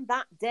something on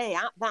that day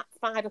at that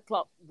 5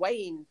 o'clock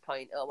weighing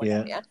point or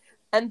whatever.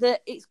 And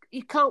that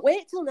you can't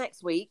wait till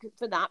next week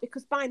for that,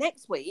 because by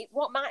next week,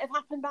 what might have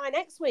happened by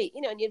next week?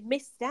 And you've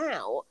missed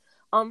out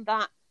on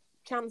that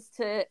chance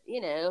to,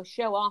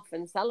 show off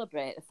and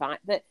celebrate the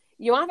fact that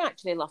you have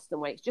actually lost some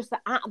weight. It's just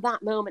that at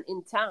that moment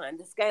in time,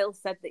 the scale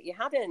said that you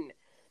hadn't.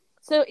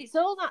 So it's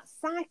all that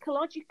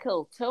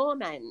psychological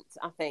torment,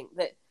 I think,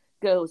 that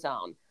goes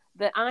on,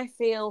 that I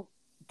feel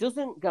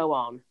doesn't go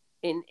on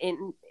in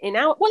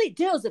our... Well, it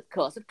does, of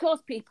course. Of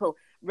course, people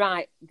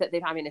write that they're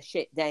having a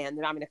shit day and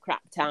they're having a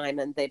crap time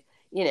and they've,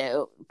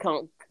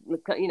 can't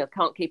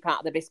keep out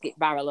of the biscuit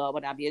barrel or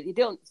what have you. You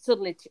don't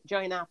suddenly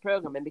join our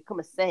program and become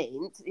a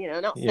saint,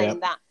 not saying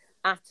that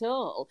at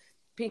all.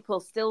 People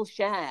still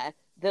share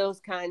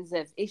those kinds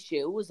of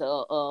issues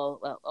or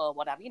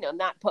whatever, and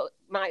that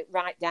might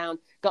write down,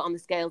 got on the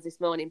scales this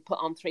morning, put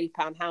on 3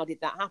 pounds, how did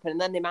that happen? And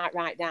then they might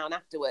write down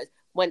afterwards,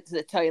 went to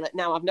the toilet,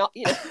 now I've not,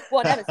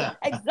 whatever. So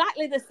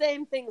exactly the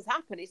same things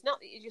happen. It's not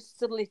that you just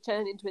suddenly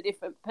turn into a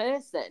different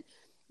person,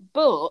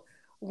 but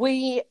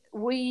we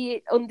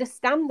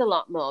understand a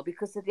lot more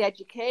because of the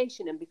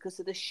education and because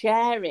of the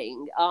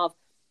sharing of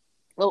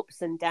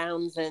ups and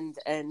downs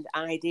and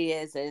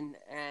ideas and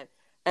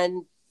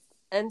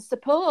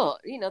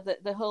support,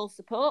 the whole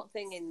support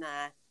thing in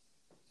there.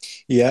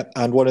 Yeah,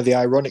 and one of the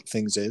ironic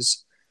things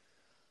is,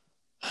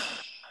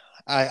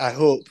 I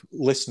hope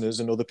listeners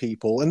and other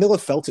people, and they'll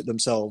have felt it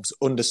themselves,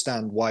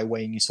 understand why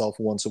weighing yourself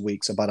once a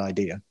week's a bad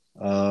idea.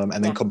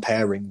 and then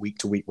comparing week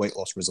to week weight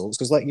loss results.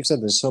 Because, like you've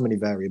said, there's so many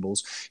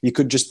variables. You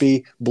could just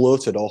be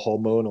bloated or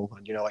hormonal,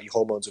 and like your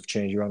hormones have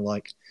changed. You're on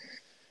like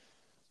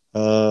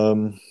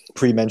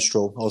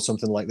premenstrual or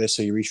something like this,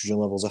 so your estrogen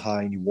levels are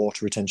high and your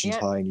water retention's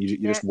high, and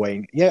you're just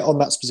weighing on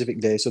that specific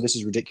day. So this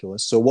is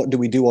ridiculous. So what do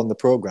we do on the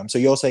program? So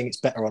you're saying it's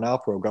better on our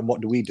program.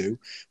 What do?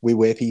 We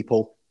weigh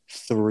people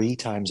 3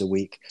 times a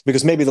week,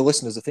 because maybe the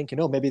listeners are thinking,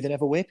 oh, maybe they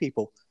never weigh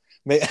people.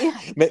 Maybe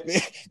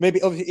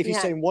if you're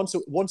saying once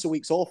a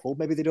week's awful,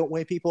 maybe they don't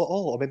weigh people at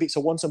all, or maybe it's a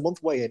once a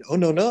month weigh-in. Oh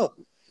no,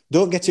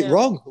 don't get it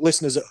wrong,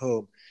 listeners at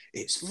home.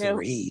 It's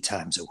 3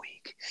 times a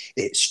week.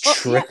 It's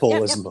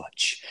triple as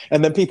much.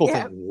 And then people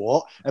think,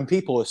 what? And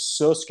people are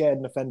so scared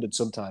and offended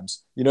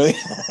sometimes.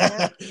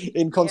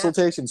 In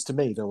consultations to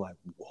me, they're like,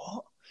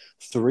 what?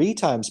 3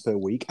 times per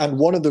week. And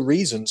one of the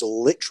reasons,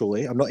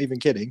 literally, I'm not even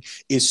kidding,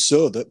 is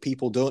so that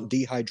people don't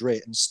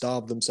dehydrate and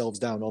starve themselves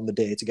down on the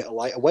day to get a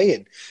lighter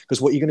weigh-in. Because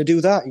what, you're going to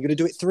do that? You're going to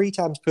do it 3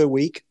 times per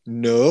week?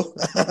 No.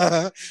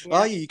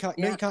 Are you? You can't.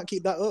 No, you can't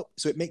keep that up.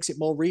 So it makes it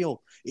more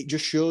real. It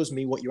just shows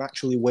me what you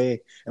actually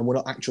weigh, and we're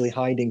not actually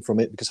hiding from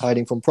it, because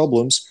hiding from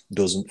problems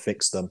doesn't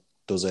fix them,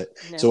 does it?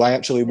 No. So I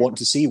actually want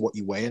to see what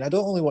you weigh, and I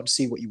don't only want to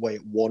see what you weigh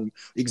at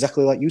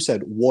exactly like you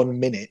said, 1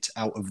 minute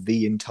out of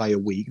the entire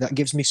week. That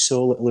gives me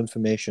so little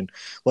information.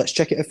 Let's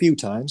check it a few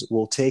times.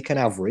 We'll take an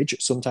average.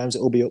 Sometimes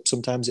it'll be up,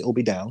 sometimes it'll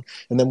be down.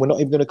 And then we're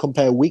not even going to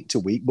compare week to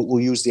week, but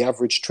we'll use the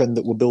average trend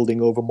that we're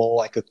building over more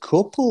like a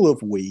couple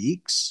of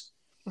weeks.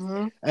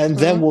 And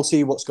then we'll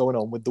see what's going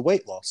on with the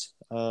weight loss.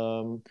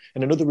 And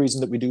another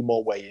reason that we do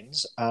more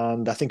weigh-ins,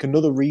 and I think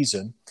another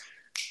reason,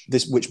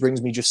 which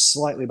brings me just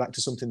slightly back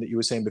to something that you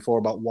were saying before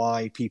about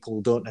why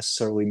people don't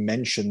necessarily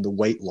mention the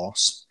weight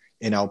loss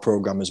in our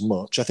program as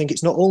much. I think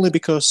it's not only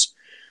because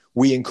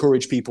we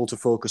encourage people to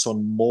focus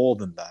on more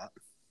than that.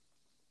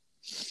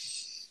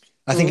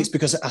 I think it's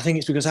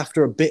because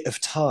after a bit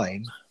of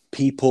time,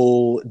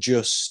 people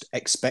just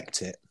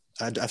expect it.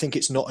 I think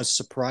it's not as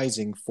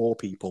surprising for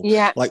people.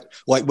 Yeah. Like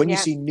when you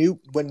see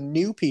when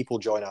new people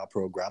join our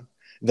program,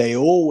 they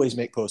always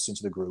make posts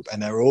into the group,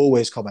 and they're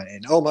always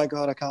commenting, oh my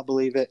God, I can't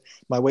believe it.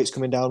 My weight's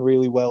coming down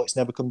really well. It's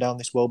never come down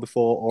this well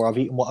before, or I've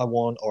eaten what I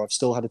want, or I've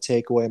still had a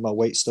takeaway and my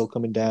weight's still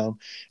coming down.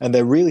 And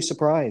they're really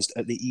surprised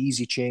at the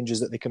easy changes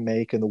that they can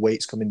make and the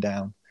weight's coming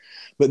down.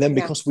 But then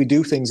because we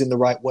do things in the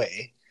right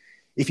way,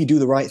 if you do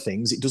the right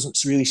things, it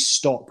doesn't really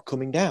stop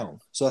coming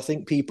down. So I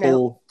think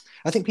people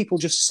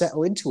just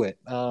settle into it,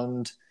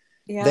 and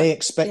they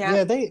expect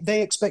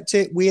they expect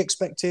it, we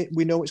expect it,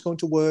 we know it's going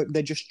to work.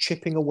 They're just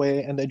chipping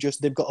away, and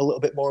they've got a little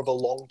bit more of a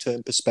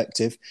long-term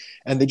perspective,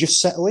 and they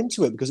just settle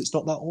into it because it's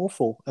not that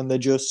awful, and they're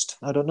just,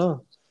 I don't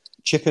know,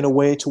 chipping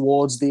away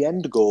towards the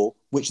end goal,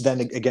 which then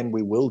again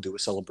we will do a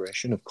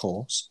celebration, of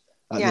course,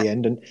 at the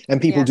end,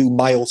 and people do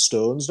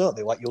milestones, don't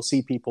they? Like, you'll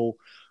see people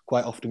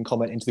quite often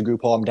comment into the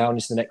group, oh, I'm down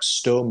into the next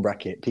stone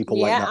bracket. People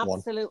like that one.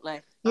 Absolutely.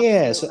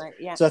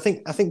 So I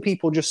think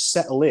people just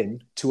settle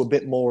in to a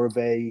bit more of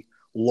a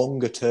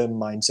longer term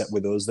mindset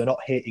with us. They're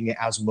not hating it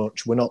as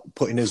much. We're not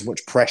putting as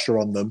much pressure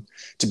on them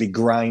to be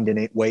grinding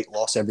it weight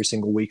loss every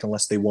single week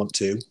unless they want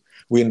to.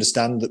 We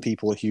understand that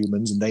people are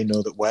humans, and they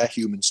know that we're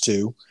humans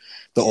too,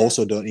 that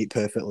also don't eat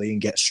perfectly and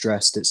get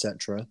stressed,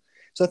 etc.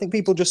 So I think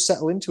people just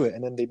settle into it,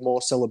 and then they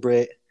more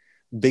celebrate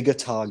bigger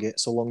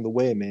targets along the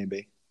way,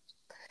 maybe.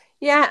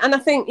 Yeah, and I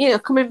think,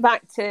 coming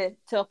back to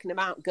talking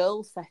about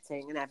goal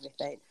setting and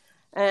everything,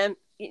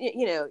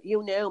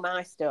 you know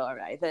my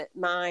story, that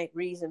my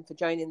reason for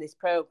joining this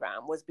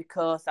program was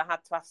because I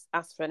had to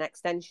ask for an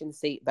extension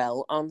seat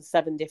belt on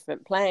 7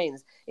 different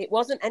planes. It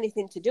wasn't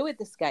anything to do with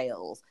the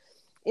scales.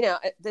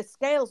 The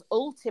scales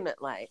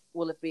ultimately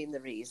will have been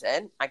the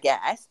reason, I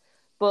guess,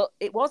 but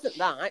it wasn't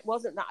that. It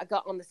wasn't that I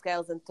got on the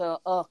scales and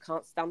thought, oh, I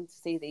can't stand to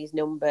see these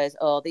numbers,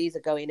 or these are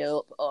going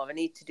up, or I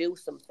need to do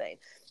something.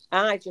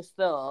 I just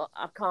thought,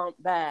 I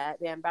can't bear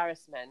the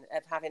embarrassment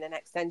of having an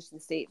extension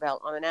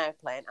seatbelt on an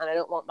airplane, and I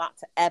don't want that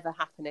to ever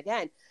happen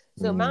again.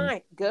 So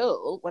my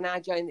goal when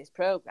I joined this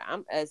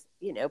program, as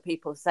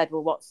people said,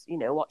 well, what's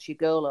your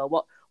goal,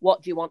 or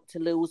what do you want to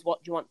lose?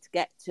 What do you want to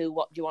get to?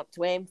 What do you want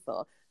to aim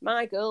for?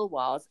 My goal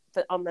was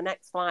that on the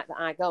next flight that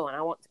I go on,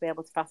 I want to be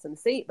able to fasten the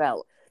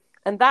seatbelt.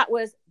 And that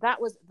was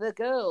the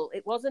goal.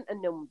 It wasn't a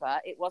number.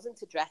 It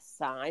wasn't a dress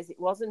size. It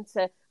wasn't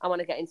I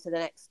want to get into the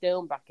next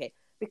stone bracket.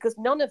 Because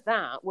none of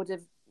that would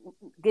have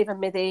given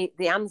me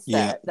the answer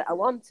that I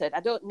wanted.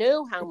 I don't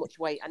know how much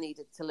weight I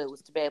needed to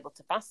lose to be able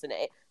to fasten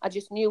it. I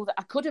just knew that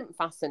I couldn't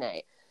fasten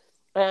it.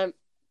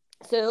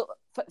 So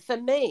for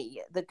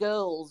me, the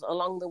goals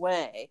along the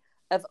way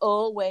have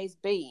always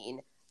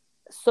been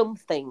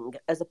something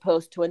as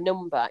opposed to a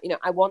number.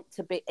 I want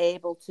to be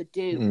able to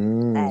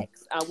do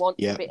X. I want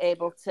to be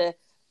able to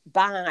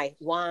buy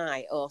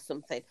Y or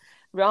something,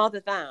 rather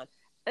than...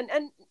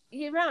 And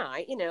you're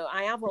right,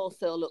 I have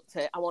also looked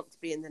at, I want to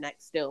be in the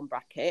next stone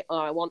bracket,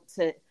 or I want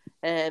a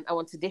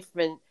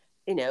different,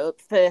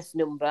 first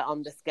number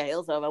on the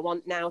scales, or I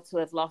want now to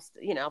have lost,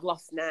 I've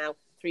lost now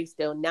 3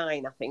 stone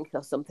 9, I think,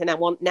 or something. I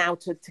want now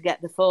to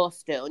get the 4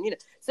 stone,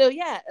 So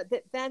yeah,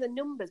 they're the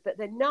numbers, but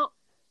they're not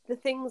the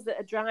things that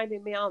are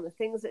driving me on. The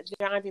things that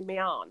are driving me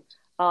on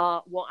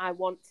are what I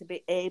want to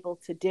be able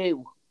to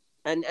do,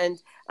 and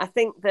I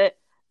think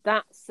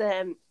that's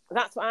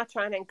what I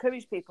try and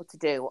encourage people to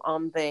do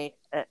on the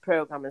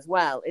program as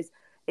well.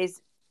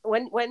 Is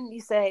when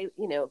you say,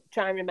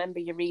 try and remember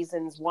your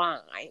reasons why.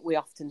 We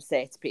often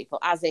say to people,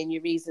 as in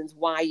your reasons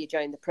why you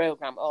joined the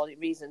program or the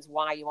reasons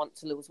why you want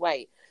to lose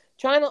weight.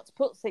 Try not to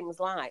put things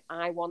like,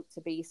 I want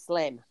to be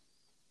slim.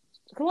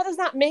 What does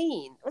that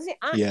mean? What does it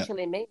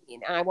actually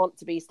mean? I want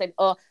to be slim,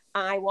 or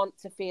I want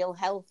to feel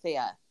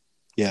healthier.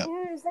 Yeah.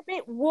 It's a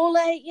bit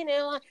woolly,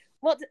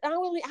 how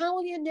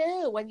will you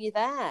know when you're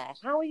there?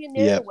 How will you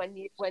know when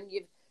you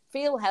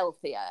feel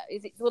healthier?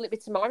 Will it be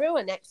tomorrow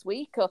or next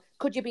week, or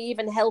could you be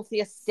even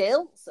healthier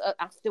still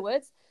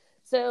afterwards?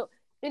 So,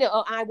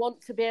 I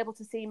want to be able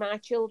to see my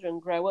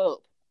children grow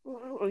up.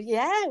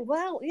 Yeah,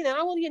 well,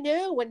 how will you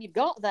know when you've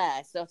got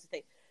there, sort of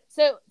thing.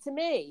 So to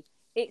me,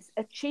 it's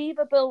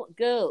achievable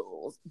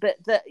goals, but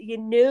that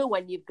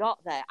when you've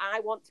got there. I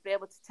want to be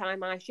able to tie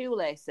my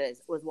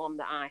shoelaces was one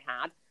that I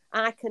had.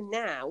 I can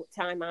now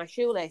tie my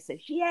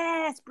shoelaces.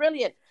 Yes,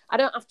 brilliant. I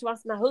don't have to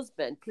ask my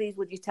husband, please,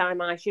 would you tie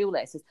my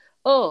shoelaces?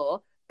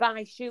 Or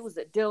buy shoes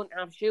that don't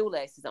have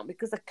shoelaces on,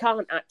 because I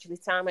can't actually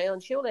tie my own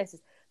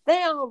shoelaces.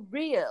 They are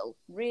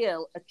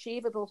real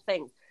achievable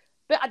things.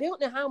 But I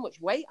don't know how much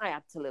weight I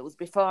had to lose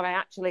before I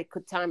actually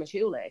could tie my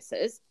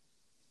shoelaces.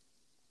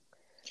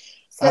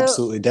 So,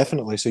 absolutely,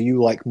 definitely. So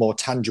you like more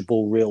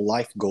tangible, real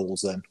life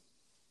goals then?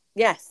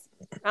 Yes,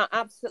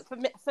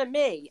 absolutely. For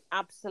me,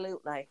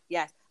 absolutely,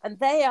 yes. And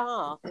they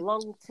are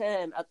long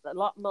term, a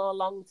lot more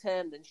long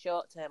term than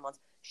short term ones.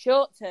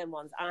 Short term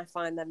ones, I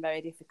find them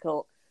very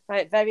difficult.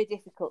 Right, very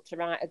difficult to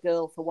write a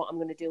goal for what I'm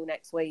going to do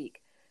next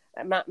week.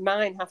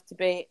 Mine have to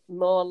be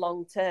more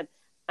long term,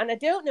 and I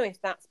don't know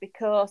if that's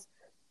because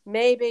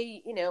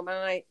maybe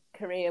my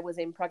career was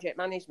in project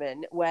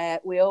management where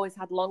we always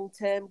had long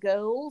term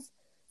goals.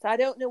 So I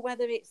don't know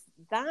whether it's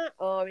that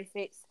or if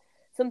it's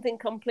something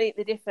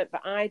completely different,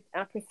 but I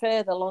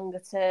prefer the longer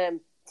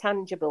term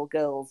tangible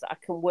goals that I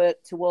can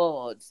work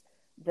towards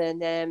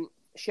than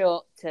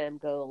short term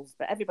goals.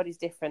 But everybody's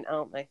different,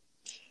 aren't they?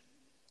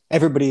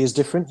 Everybody is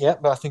different, yeah,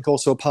 but I think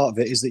also a part of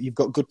it is that you've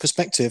got good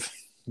perspective,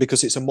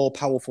 because it's a more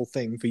powerful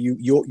thing for you.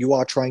 You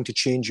are trying to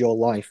change your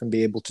life and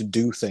be able to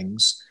do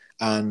things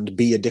and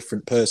be a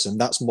different person.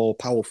 That's more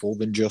powerful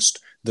than just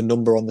the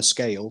number on the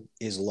scale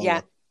is lower.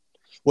 Yeah.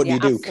 What do you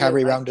do? Absolutely.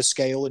 Carry around a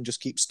scale and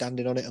just keep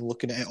standing on it and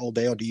looking at it all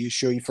day? Or do you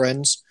show your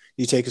friends?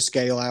 You take a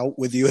scale out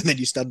with you and then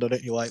you stand on it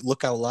and you're like,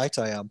 look how light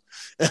I am.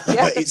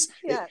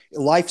 Yeah.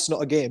 Life's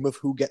not a game of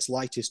who gets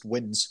lightest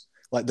wins.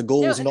 Like the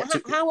goal is not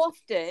to... How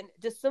often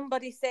does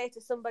somebody say to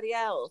somebody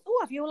else, oh,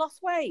 have you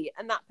lost weight?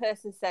 And that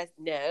person says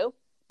no,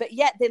 but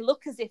yet they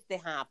look as if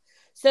they have.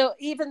 So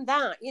even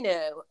that,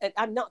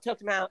 I'm not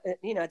talking about, a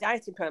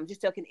dieting program, I'm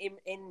just talking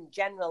in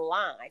general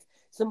life.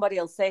 Somebody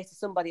will say to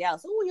somebody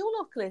else, oh, you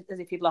look as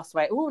if you've lost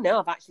weight. Oh, no,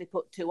 I've actually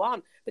put 2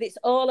 on. But it's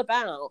all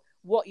about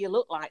what you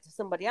look like to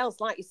somebody else.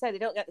 Like you said, they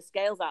don't get the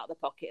scales out of the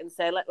pocket and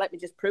say, let me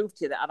just prove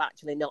to you that I've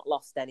actually not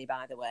lost any,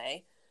 by the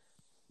way.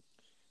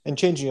 And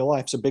changing your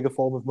life's a bigger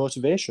form of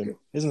motivation,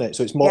 isn't it?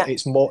 So it's more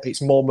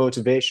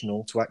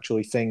motivational to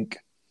actually think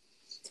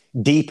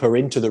deeper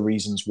into the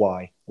reasons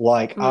why.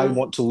 Like, I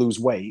want to lose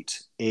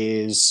weight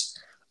is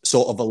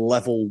sort of a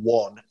level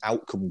 1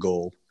 outcome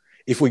goal.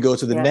 If we go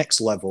to the next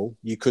level,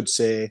 you could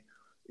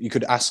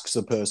ask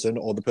the person,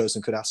 or the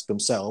person could ask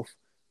themselves,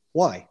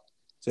 why?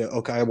 So,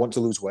 okay, I want to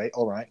lose weight.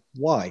 All right,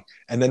 why?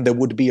 And then there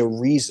would be a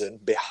reason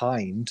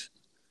behind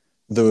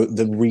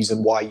the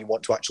reason why you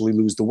want to actually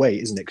lose the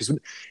weight, isn't it? Because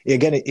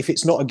again, if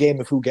it's not a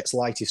game of who gets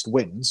lightest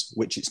wins,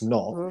 which it's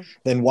not,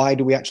 then why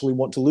do we actually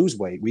want to lose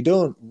weight? We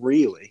don't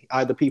really.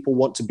 Either people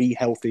want to be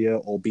healthier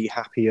or be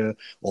happier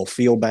or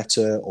feel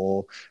better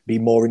or be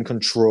more in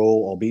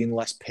control or be in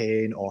less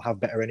pain or have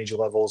better energy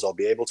levels or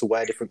be able to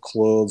wear different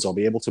clothes or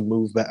be able to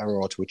move better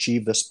or to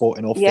achieve their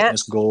sporting or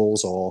fitness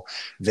goals or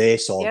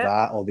this or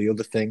that or the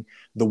other thing.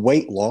 The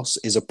weight loss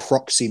is a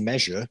proxy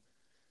measure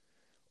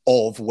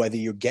of whether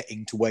you're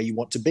getting to where you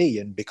want to be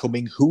and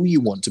becoming who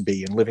you want to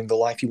be and living the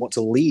life you want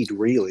to lead.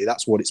 Really,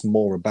 that's what it's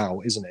more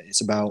about, isn't it?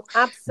 It's about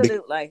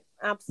absolutely.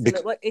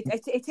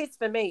 It is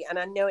for me, and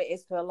I know it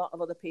is for a lot of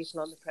other people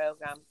on the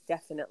program.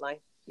 Definitely,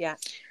 yeah,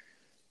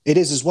 it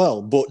is as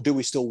well. But do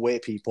we still weigh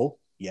people?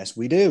 Yes,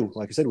 we do.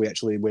 Like I said, we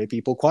actually weigh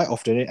people quite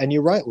often. And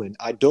you're right, Lynn.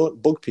 I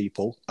don't bug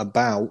people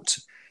about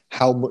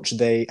how much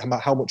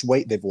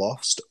weight they've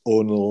lost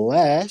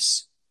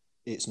unless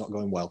it's not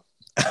going well.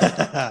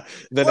 Not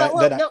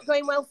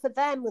going well for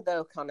them,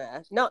 though,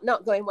 Connor.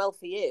 Not going well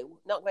for you.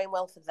 Not going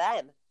well for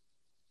them.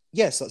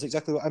 Yes, that's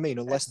exactly what I mean.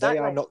 Unless they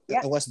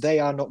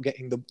are not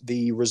getting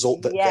the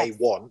result that they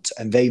want,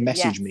 and they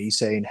message me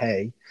saying,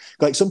 "Hey,"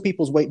 like some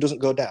people's weight doesn't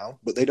go down,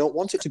 but they don't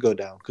want it to go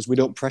down because we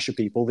don't pressure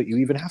people that you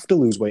even have to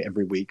lose weight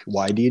every week.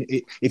 Why do you?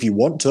 If you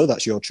want to,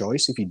 that's your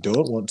choice. If you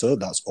don't want to,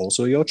 that's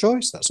also your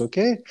choice. That's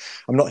okay.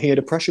 I'm not here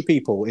to pressure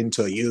people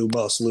into you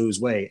must lose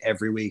weight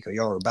every week or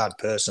you're a bad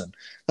person.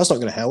 That's not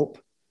going to help,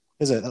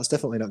 is it? That's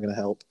definitely not going to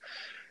help.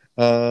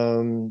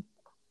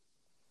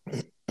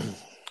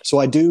 So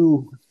I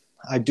do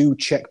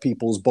check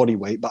people's body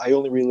weight, but I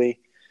only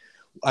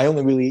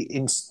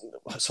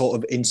sort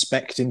of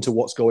inspect into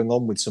what's going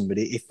on with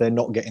somebody if they're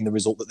not getting the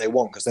result that they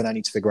want, because then I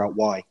need to figure out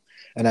why.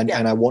 And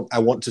I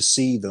want to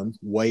see them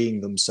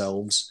weighing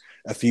themselves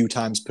a few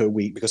times per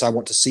week, because I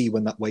want to see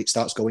when that weight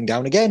starts going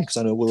down again, because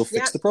I know we'll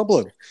fix the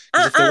problem.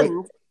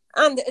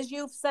 And as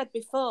you've said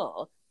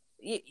before,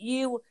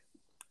 you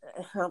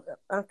how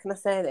can I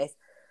say this?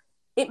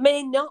 It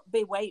may not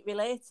be weight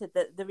related,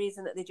 that the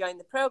reason that they join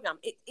the program.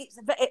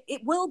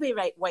 It will be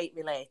weight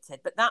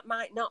related, but that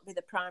might not be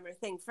the primary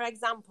thing. For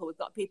example, we've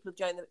got people who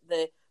join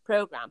the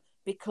program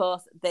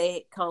because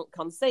they can't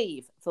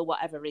conceive for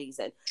whatever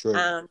reason. True.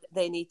 And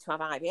they need to have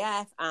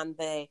IVF, and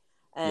they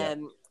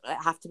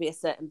have to be a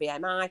certain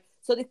BMI.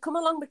 So they've come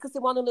along because they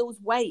want to lose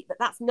weight, but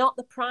that's not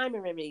the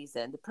primary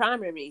reason. The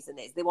primary reason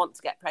is they want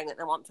to get pregnant,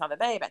 they want to have a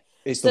baby.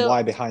 It's the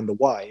why behind the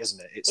why,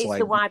 isn't it? It's like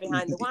the why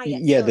behind the why.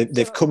 Yeah,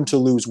 they've come to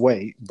lose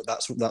weight,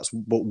 but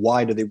but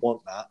why do they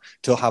want that?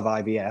 To have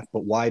IVF,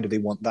 but why do they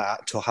want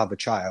that? To have a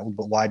child,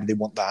 but why do they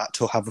want that?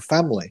 To have a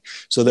family.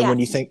 So then when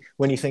you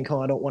think,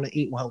 oh, I don't want to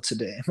eat well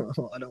today,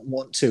 I don't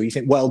want to. You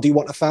think, well, do you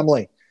want a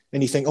family?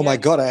 And you think, oh my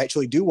God, I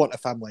actually do want a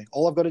family.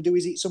 All I've got to do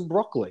is eat some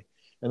broccoli,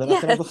 and then I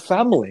can have a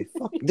family.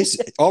 Fuck this.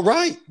 All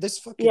right. This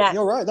fucking.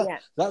 You're right.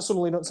 That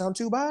suddenly don't sound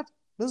too bad,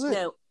 does it?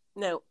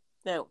 No.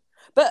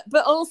 But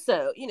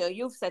also,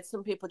 you've said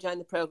some people join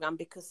the program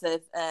because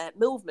of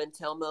movement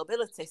or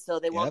mobility, so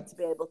they want to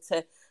be able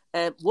to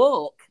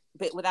walk,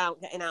 but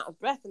without getting out of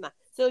breath and that.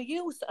 So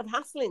you sort of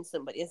hassling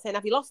somebody and saying,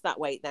 "Have you lost that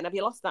weight? Then have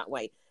you lost that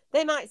weight?"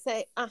 They might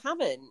say, "I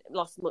haven't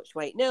lost much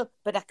weight, no,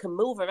 but I can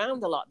move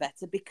around a lot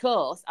better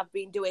because I've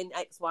been doing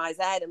X, Y,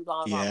 Z, and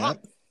blah blah blah."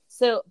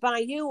 So by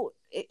you,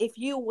 if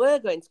you were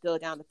going to go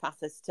down the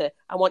path as to,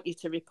 I want you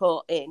to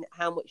report in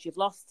how much you've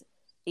lost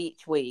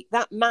each week,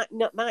 that might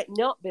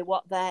not be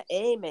what their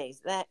aim is.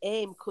 Their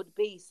aim could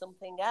be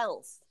something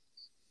else.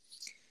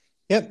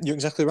 Yeah, you're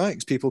exactly right.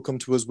 Because people come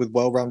to us with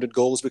well-rounded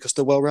goals because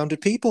they're well-rounded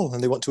people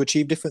and they want to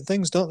achieve different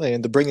things, don't they?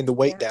 And the bringing the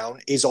weight down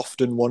is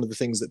often one of the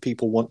things that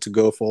people want to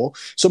go for.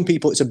 Some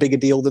people, it's a bigger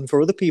deal than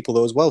for other people,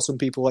 though, as well. Some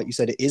people, like you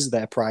said, it is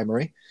their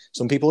primary.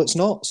 Some people, it's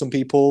not. Some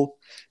people,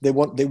 they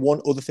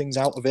want other things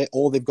out of it,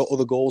 or they've got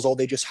other goals, or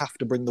they just have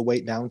to bring the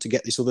weight down to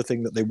get this other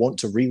thing that they want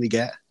to really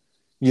get,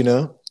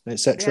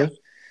 etc.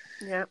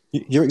 Yeah.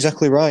 You're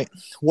exactly right.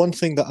 One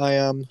thing that I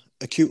am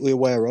acutely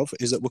aware of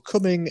is that we're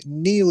coming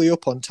nearly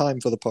up on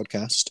time for the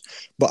podcast,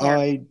 but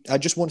I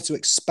just wanted to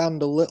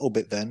expand a little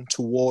bit then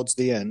towards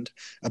the end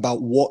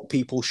about what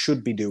people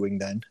should be doing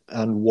then,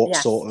 and what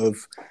sort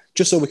of,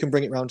 just so we can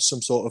bring it around to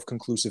some sort of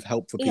conclusive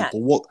help for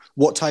people.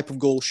 What type of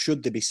goals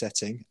should they be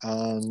setting,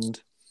 and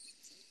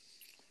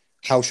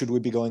how should we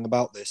be going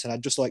about this? And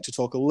I'd just like to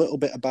talk a little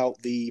bit about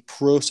the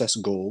process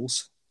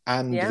goals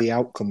and the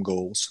outcome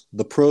goals.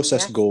 The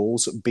process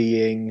goals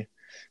being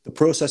the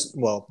process.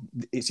 Well,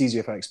 it's easier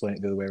if I explain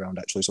it the other way around,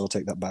 actually, so I'll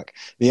take that back.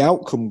 The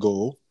outcome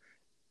goal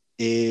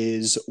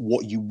is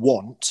what you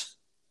want.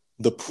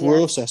 The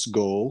process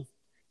goal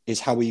is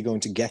how are you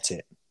going to get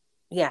it.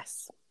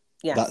 Yes.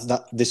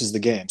 This is the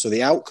game. So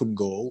the outcome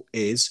goal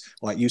is,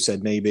 like you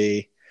said,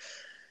 maybe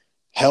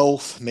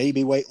health,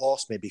 maybe weight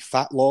loss, maybe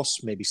fat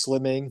loss, maybe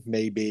slimming,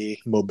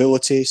 maybe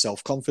mobility,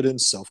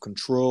 self-confidence,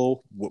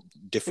 self-control,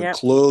 different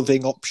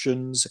clothing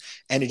options,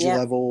 energy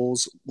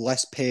levels,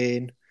 less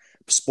pain,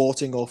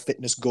 sporting or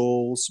fitness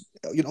goals,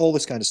 all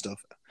this kind of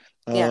stuff.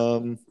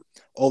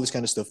 All this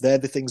kind of stuff. They're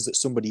the things that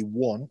somebody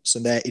wants,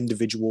 and they're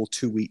individual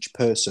to each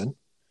person.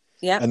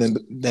 Yeah. And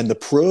then the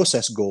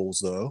process goals,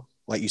 though,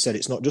 like you said,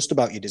 it's not just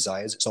about your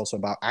desires, it's also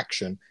about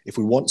action. If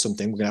we want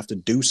something, we're going to have to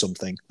do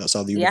something. That's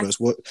how the universe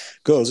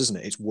goes, isn't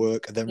it? It's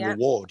work and then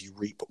reward. You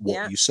reap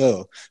what you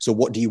sow. So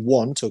what do you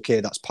want? Okay,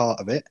 that's part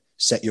of it.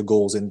 Set your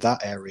goals in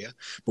that area.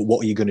 But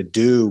what are you going to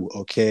do?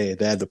 Okay,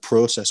 they're the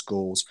process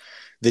goals.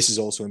 This is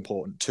also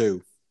important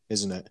too,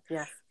 isn't it?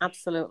 Yeah,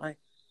 absolutely.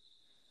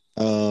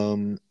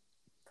 And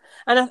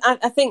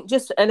I think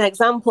just an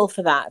example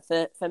for that,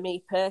 for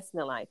me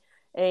personally,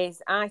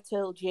 is I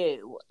told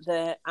you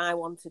that I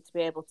wanted to be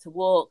able to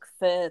walk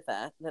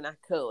further than I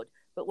could.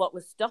 But what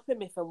was stopping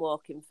me from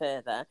walking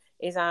further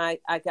is I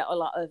get a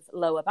lot of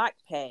lower back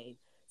pain.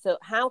 So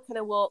how can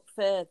I walk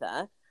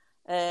further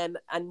and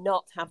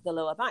not have the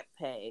lower back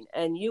pain?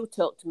 And you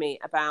talked to me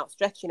about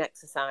stretching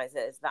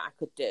exercises that I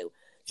could do.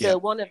 So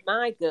one of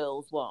my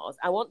goals was,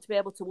 I want to be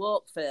able to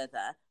walk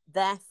further.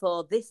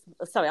 Therefore,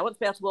 I want to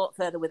be able to walk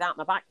further without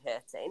my back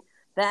hurting.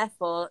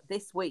 Therefore,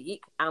 this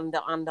week and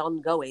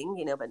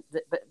ongoing,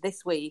 but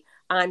this week,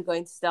 I'm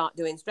going to start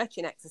doing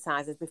stretching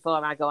exercises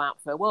before I go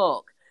out for a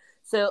walk.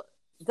 So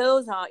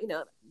those are,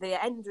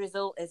 the end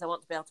result is I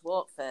want to be able to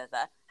walk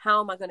further.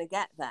 How am I going to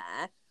get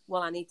there?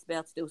 Well, I need to be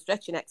able to do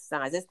stretching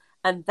exercises,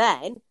 and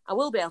then I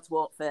will be able to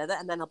walk further,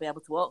 and then I'll be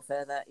able to walk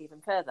further,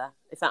 even further,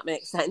 if that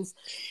makes sense.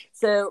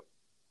 So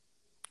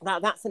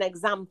that's an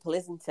example,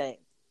 isn't it?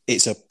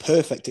 It's a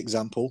perfect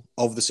example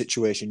of the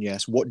situation.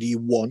 Yes. What do you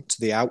want?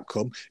 The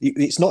outcome.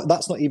 That's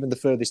not even the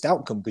furthest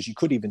outcome, because you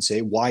could even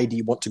say, why do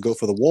you want to go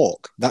for the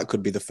walk? That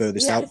could be the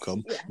furthest Yes,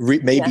 outcome. yes,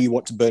 Maybe yes, you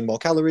want to burn more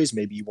calories.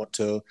 Maybe you want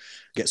to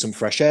get some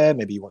fresh air.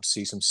 Maybe you want to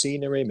see some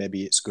scenery.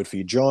 Maybe it's good for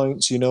your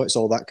joints. It's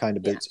all that kind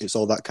of yeah, it's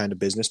all that kind of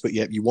business. But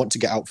yet you want to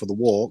get out for the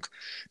walk.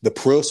 The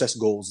process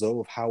goals, though,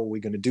 of how are we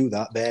going to do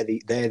that? They're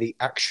the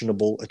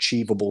actionable,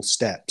 achievable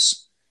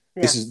steps.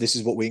 yeah, This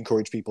is what we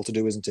encourage people to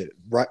do, isn't it?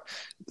 Right.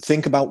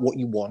 Think about what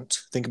you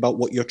want. Think about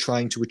what you're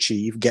trying to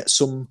achieve. Get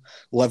some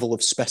level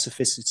of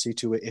specificity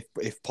to it,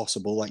 if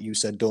possible. Like you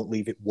said, don't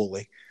leave it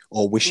woolly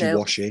or no,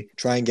 wishy-washy.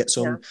 Try and get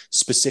some no,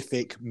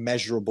 specific,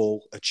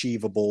 measurable,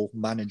 achievable,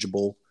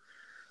 manageable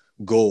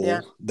yeah,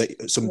 goal,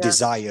 some yeah,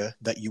 desire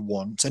that you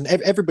want. And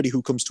everybody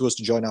who comes to us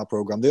to join our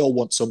program, they all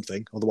want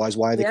something. Otherwise,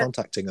 why are they yeah,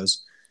 contacting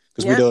us?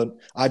 Because yeah,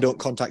 I don't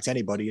contact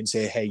anybody and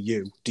say, hey,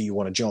 do you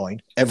want to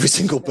join? Every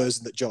single no,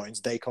 person that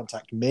joins, they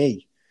contact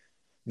me.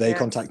 They yes,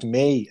 contact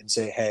me and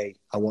say, hey,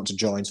 I want to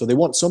join. So they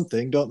want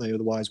something, don't they?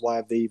 Otherwise, why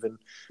have they even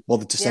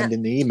bothered to yeah, send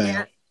in the email?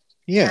 yeah,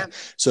 Yeah. yeah,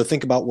 So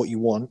think about what you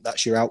want.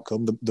 That's your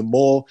outcome. The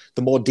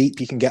more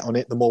deep you can get on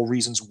it, the more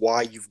reasons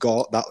why you've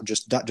got that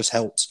just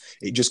helps.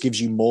 It just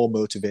gives you more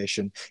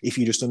motivation. If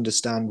you just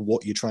understand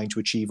what you're trying to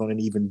achieve on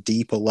an even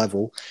deeper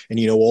level, and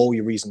you know all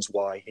your reasons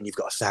why, and you've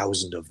got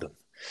 1,000 of them,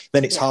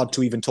 then it's yeah, hard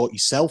to even talk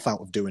yourself out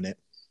of doing it.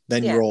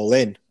 Then yeah, you're all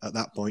in at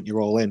that point.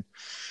 You're all in.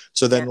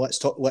 So then yeah,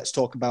 let's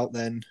talk about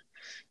then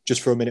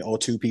just for a minute or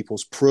two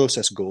people's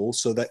process goals.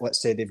 So that,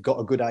 let's say they've got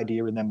a good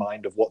idea in their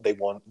mind of what they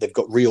want. They've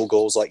got real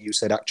goals, like you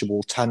said,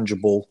 actual,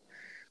 tangible,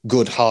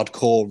 good,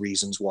 hardcore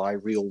reasons why,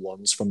 real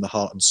ones from the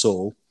heart and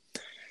soul.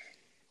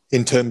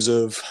 In terms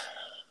of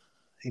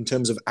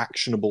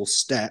actionable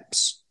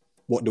steps,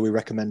 what do we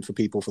recommend for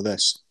people for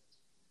this?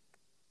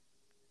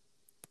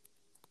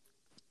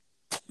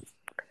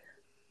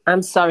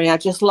 I'm sorry, I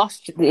just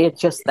lost you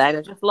just then.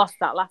 I just lost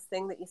that last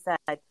thing that you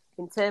said.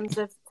 In terms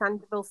of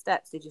tangible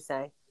steps, did you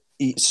say?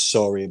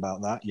 Sorry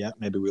about that. Yeah,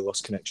 maybe we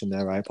lost connection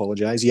there. I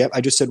apologize. Yeah,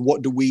 I just said,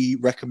 what do we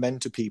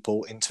recommend to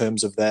people in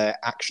terms of their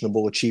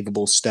actionable,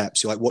 achievable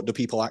steps? Like, what do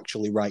people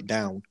actually write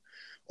down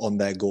on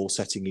their goal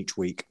setting each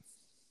week?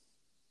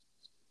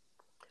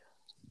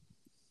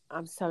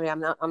 I'm sorry,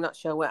 I'm not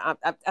sure where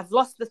I've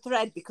lost the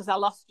thread because I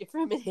lost you for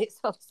a minute.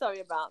 So I'm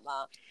sorry about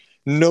that.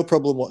 No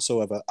problem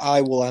whatsoever.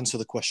 I will answer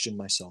the question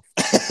myself.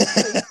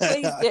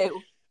 Please do.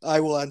 I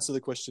will answer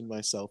the question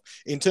myself.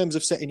 In terms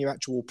of setting your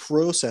actual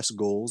process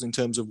goals, in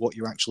terms of what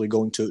you're actually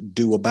going to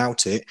do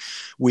about it,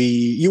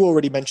 you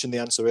already mentioned the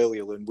answer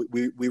earlier, Lynn.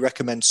 We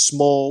recommend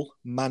small,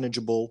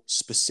 manageable,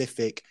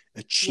 specific,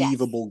 Yes.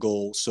 achievable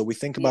goals. So we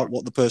think Yeah. about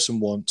what the person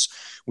wants.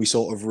 We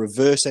sort of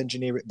reverse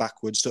engineer it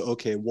backwards to,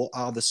 okay, what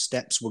are the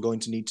steps we're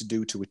going to need to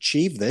do to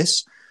achieve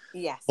this?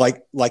 Yes.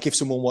 Like if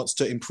someone wants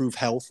to improve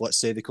health, let's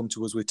say they come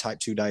to us with type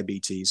 2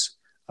 diabetes,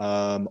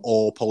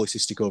 or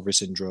polycystic ovary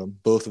syndrome.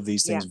 Both of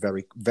these Yeah. things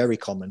very, very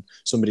common.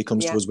 Somebody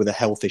comes to Yeah. us with a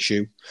health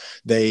issue.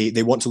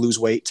 They want to lose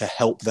weight to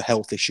help the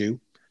health issue.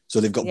 So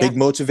they've got Yeah. big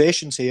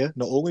motivations here.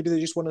 Not only do they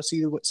just want to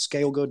see the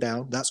scale go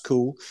down, that's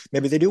cool.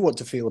 Maybe they do want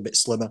to feel a bit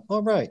slimmer.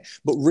 All right.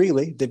 But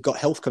really, they've got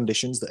health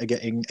conditions that are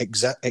getting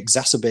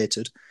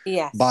exacerbated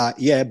Yes.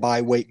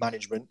 by weight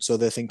management. So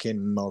they're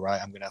thinking, all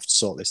right, I'm going to have to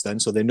sort this then.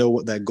 So they know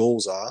what their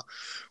goals are.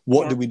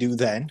 What do we do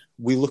then?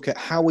 We look at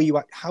how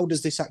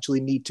does this actually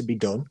need to be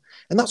done?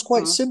 And that's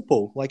quite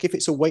simple. Like if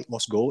it's a weight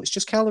loss goal, it's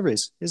just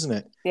calories, isn't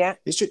it? Yeah.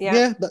 It's just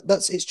Yeah.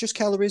 it's just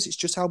calories. It's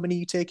just how many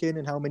you take in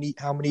and how many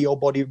your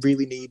body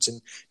really needs,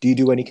 and do you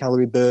do any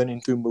calorie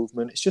burning through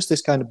movement? It's just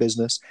this kind of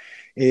business.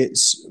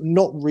 It's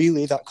not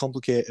really that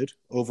complicated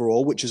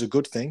overall, which is a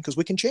good thing because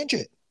we can change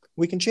it.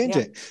 We can change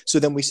it. So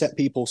then we set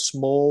people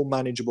small,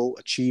 manageable,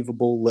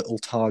 achievable little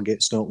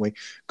targets, don't we,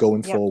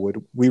 going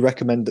forward? We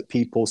recommend that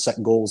people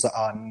set goals that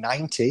are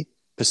 90%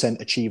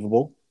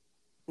 achievable.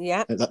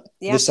 Yeah.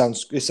 This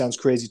sounds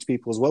crazy to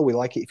people as well. We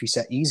like it if you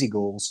set easy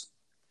goals.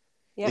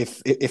 Yeah.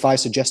 If I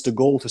suggest a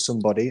goal to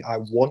somebody, I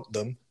want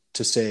them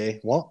to say,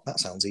 what? That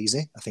sounds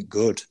easy. I think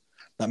good.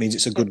 That means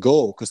it's a good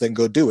goal, because then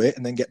go do it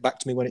and then get back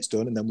to me when it's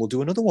done, and then we'll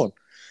do another one.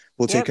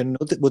 We'll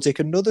take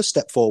another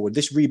step forward.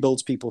 This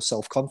rebuilds people's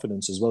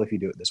self-confidence as well if you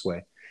do it this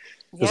way.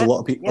 Because a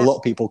lot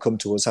of people come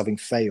to us having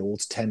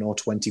failed 10 or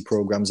 20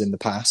 programs in the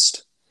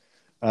past.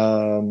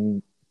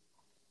 So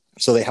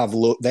they have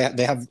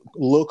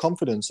low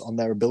confidence on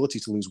their ability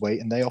to lose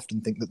weight, and they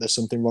often think that there's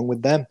something wrong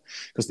with them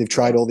because they've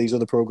tried all these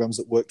other programs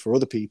that worked for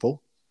other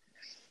people.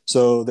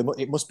 So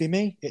it must be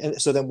me.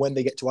 So then when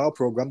they get to our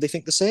program, they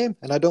think the same,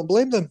 and I don't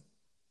blame them.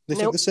 They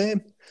think the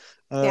same.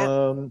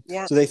 So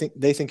they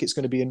think it's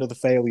going to be another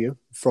failure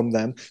from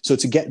them. So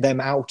to get them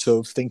out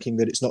of thinking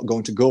that it's not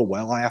going to go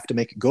well, I have to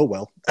make it go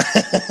well.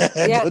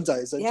 Don't I,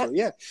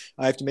 essentially?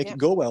 I have to make it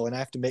go well, and I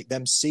have to make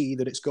them see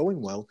that it's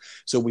going well.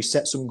 So we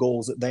set some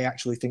goals that they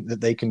actually think that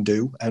they can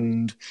do,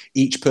 and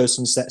each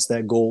person sets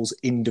their goals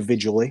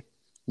individually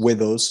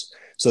with us.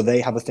 So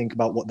they have a think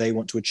about what they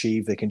want to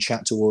achieve. They can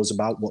chat to us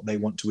about what they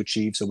want to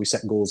achieve. So we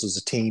set goals as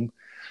a team.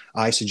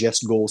 I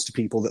suggest goals to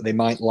people that they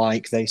might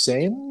like. They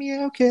say,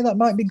 yeah, okay, that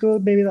might be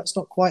good. Maybe that's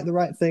not quite the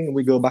right thing. And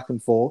we go back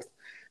and forth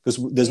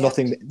because there's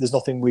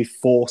nothing we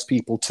force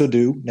people to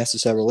do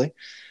necessarily,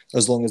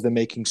 as long as they're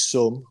making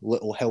some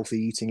little healthy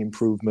eating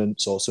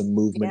improvements or some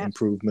movement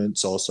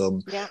improvements or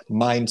some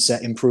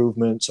mindset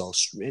improvements or,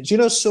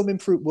 some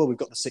improve. Well, we've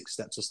got the 6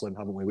 steps of Slim,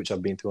 haven't we? Which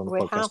I've been through on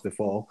the podcast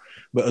before.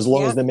 But as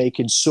long as they're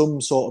making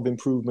some sort of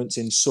improvements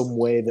in some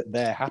way that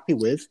they're happy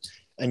with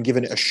and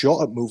giving it a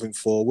shot at moving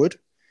forward,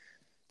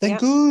 then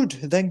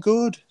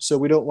good. So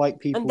we don't like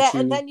people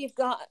and then you've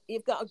got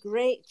a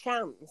great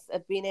chance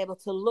of being able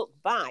to look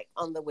back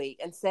on the week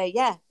and say,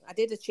 yeah, I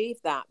did achieve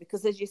that,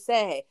 because as you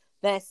say,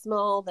 they're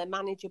small, they're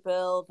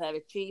manageable, they're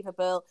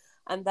achievable,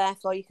 and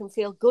therefore you can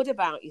feel good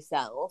about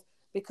yourself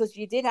because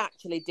you did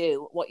actually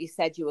do what you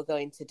said you were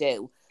going to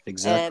do.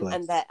 Exactly.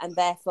 And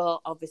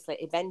therefore, obviously,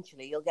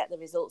 eventually you'll get the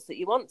results that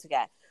you want to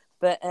get.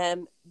 But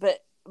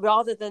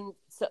rather than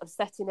sort of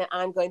setting it,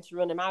 I'm going to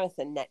run a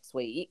marathon next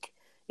week,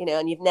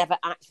 and you've never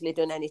actually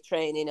done any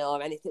training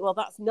or anything, well,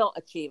 that's not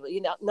achievable.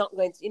 You're not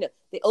going to,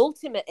 the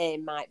ultimate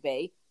aim might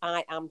be,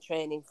 I am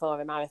training for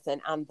a marathon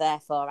and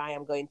therefore I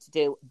am going to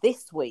do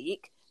this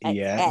week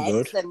X,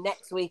 good. and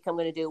next week I'm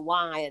going to do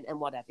Y and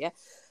whatever.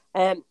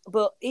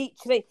 But each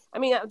thing,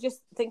 I'm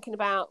just thinking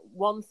about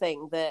one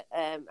thing that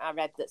I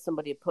read that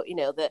somebody had put,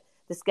 that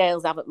the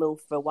scales haven't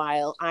moved for a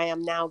while. I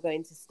am now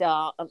going to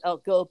start or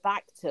go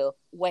back to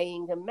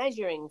weighing and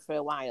measuring for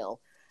a while.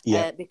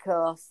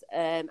 Because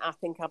I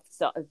think I've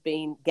sort of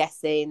been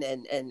guessing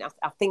and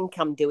I think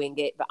I'm doing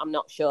it, but I'm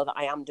not sure that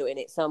I am doing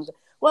it. So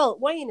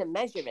weighing and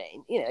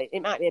measuring,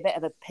 it might be a bit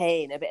of a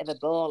pain, a bit of a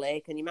ball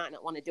ache, and you might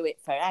not want to do it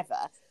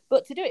forever.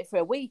 But to do it for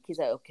a week is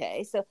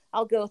okay. So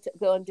I'll go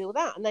and do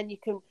that. And then you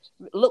can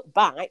look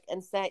back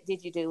and say,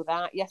 did you do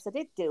that? Yes, I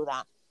did do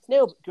that. It's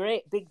no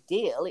great big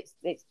deal.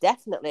 It's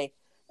definitely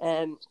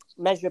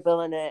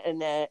measurable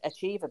and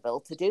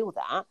achievable to do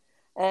that.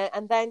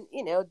 And then,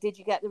 did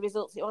you get the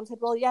results you wanted?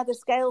 Well, yeah, the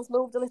scales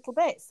moved a little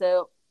bit.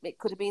 So it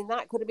could have been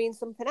that, could have been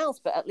something else.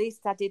 But at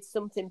least I did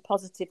something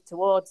positive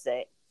towards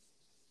it.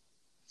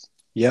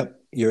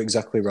 Yep, you're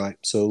exactly right.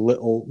 So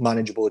little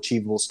manageable,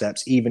 achievable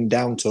steps, even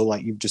down to,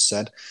 like you've just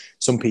said,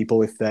 some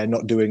people, if they're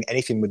not doing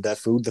anything with their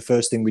food, the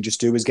first thing we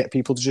just do is get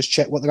people to just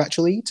check what they're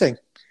actually eating.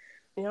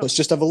 Let's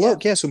just have a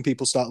look. Yeah, some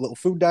people start a little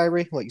food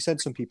diary. Like you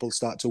said, some people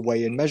start to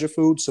weigh and measure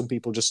food. Some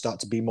people just start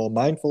to be more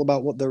mindful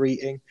about what they're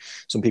eating.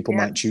 Some people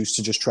might choose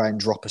to just try and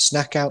drop a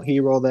snack out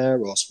here or there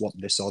or swap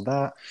this or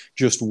that.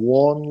 Just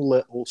one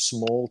little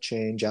small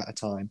change at a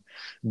time.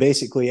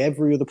 Basically,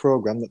 every other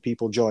program that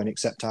people join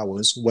except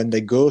ours, when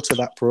they go to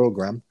that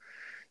program,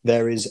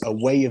 there is a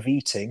way of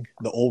eating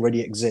that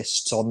already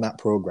exists on that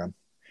program.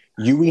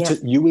 You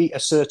eat a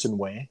certain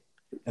way,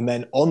 and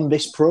then on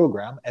this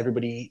program,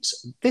 everybody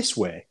eats this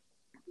way.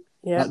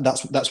 Yeah,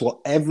 that's what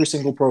every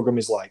single program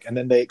is like. And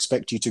then they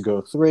expect you to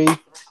go 3,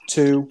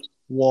 2,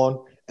 1,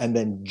 and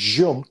then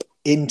jump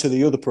into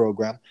the other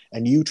program.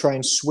 And you try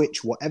and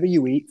switch whatever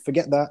you eat.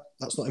 Forget that.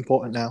 That's not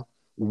important now.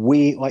 We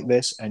eat like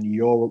this, and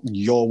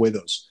you're with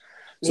us.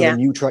 So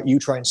then you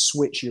try and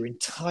switch your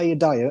entire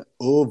diet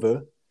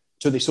over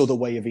to this other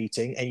way of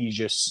eating, and you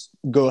just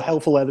go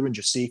hell for leather and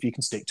just see if you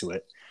can stick to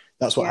it.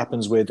 That's what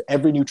happens with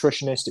every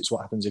nutritionist. It's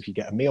what happens if you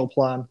get a meal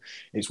plan.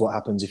 It's what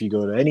happens if you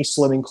go to any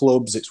slimming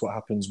clubs. It's what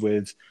happens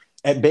with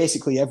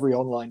basically every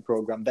online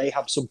program. They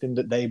have something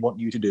that they want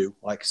you to do,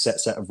 like a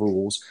set of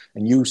rules.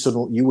 And you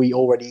eat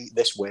already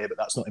this way, but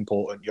that's not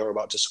important. You're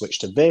about to switch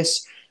to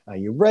this. Are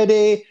you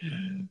ready?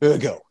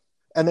 Go.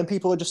 And then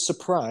people are just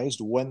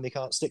surprised when they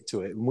can't stick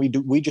to it. And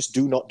we just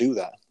do not do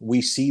that.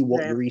 We see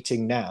what you're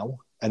eating now,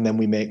 and then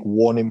we make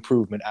one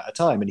improvement at a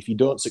time. And if you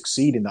don't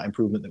succeed in that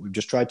improvement that we've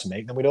just tried to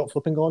make, then we don't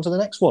flip and go on to the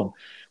next one.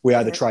 We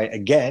either try it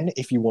again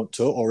if you want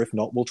to, or if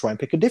not, we'll try and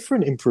pick a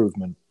different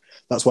improvement.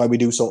 That's why we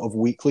do sort of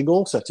weekly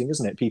goal setting,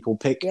 isn't it? People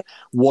pick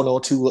 1 or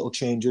 2 little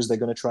changes they're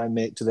going to try and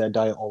make to their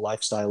diet or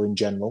lifestyle in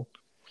general.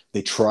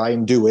 They try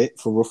and do it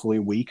for roughly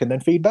a week and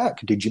then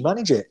feedback. Did you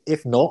manage it?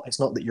 If not, it's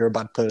not that you're a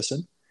bad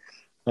person.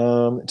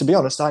 To be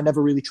honest, I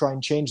never really try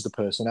and change the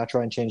person. I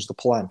try and change the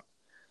plan.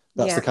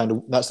 That's the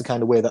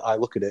kind of way that I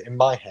look at it in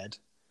my head,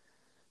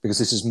 because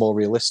this is more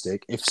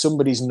realistic. If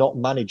somebody's not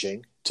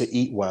managing to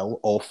eat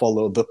well or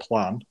follow the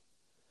plan,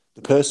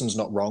 the person's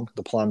not wrong,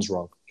 the plan's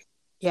wrong.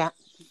 Yeah.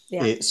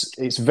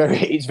 It's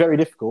very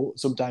difficult,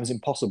 sometimes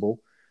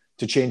impossible,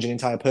 to change an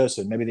entire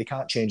person. Maybe they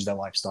can't change their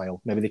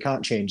lifestyle. Maybe they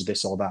can't change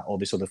this or that or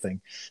this other thing.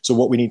 So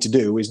what we need to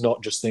do is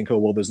not just think, oh,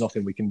 well, there's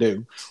nothing we can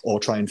do, or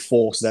try and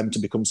force them to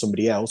become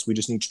somebody else. We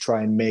just need to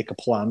try and make a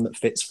plan that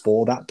fits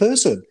for that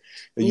person,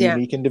 a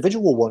unique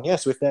individual one. Yeah,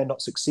 so if they're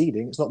not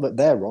succeeding, it's not that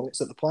they're wrong, it's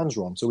that the plan's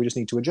wrong. So we just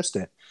need to adjust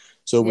it.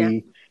 So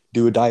we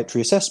do a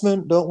dietary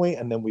assessment, don't we?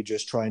 And then we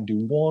just try and do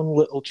one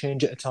little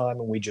change at a time,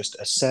 and we just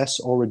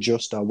assess or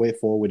adjust our way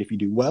forward. If you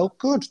do well,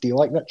 good. Do you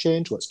like that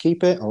change? Let's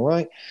keep it. All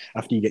right.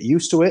 After you get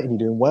used to it and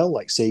you're doing well,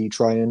 like say you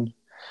try and,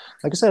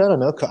 like I said, I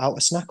don't know, cut out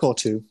a snack or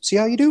 2. See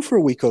how you do for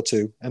a week or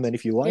 2. And then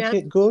if you like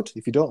it, good.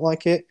 If you don't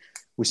like it,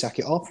 we sack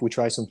it off. We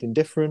try something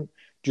different.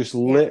 Just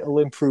little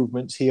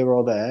improvements here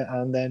or there.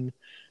 And then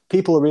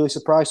people are really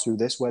surprised through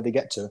this where they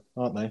get to,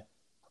 aren't they?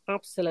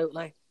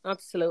 Absolutely.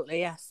 Absolutely.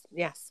 Yes.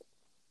 Yes.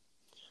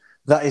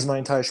 That is my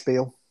entire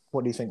spiel.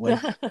 What do you think, Lynn?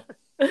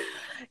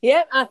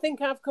 Yeah, I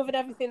think I've covered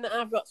everything that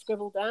I've got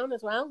scribbled down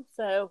as well.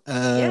 So,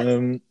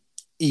 yeah.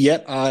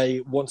 Yep,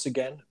 I once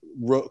again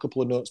wrote a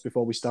couple of notes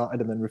before we started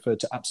and then referred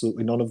to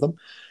absolutely none of them.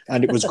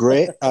 And it was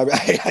great.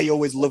 I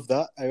always love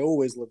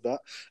that.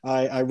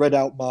 I read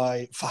out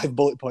my 5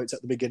 bullet points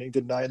at the beginning,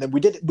 didn't I? And then we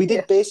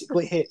did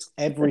basically hit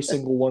every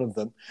single one of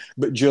them,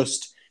 but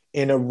just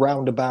in a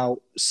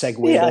roundabout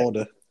segue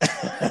order.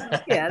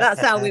 Yeah, that's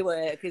how we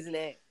work, isn't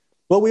it?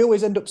 Well, we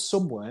always end up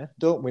somewhere,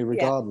 don't we,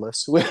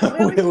 regardless?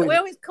 Yeah. We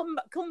always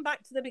come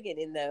back to the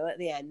beginning, though, at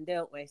the end,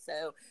 don't we?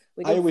 So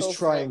I always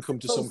try and come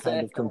to some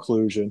kind of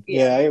conclusion.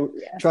 I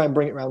try and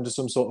bring it around to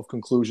some sort of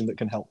conclusion that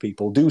can help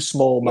people. Do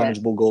small,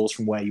 manageable goals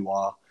from where you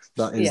are.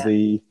 That is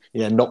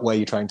not where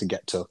you're trying to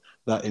get to.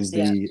 That is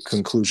the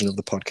conclusion of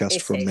the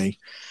podcast from me.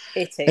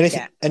 It is,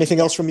 Anything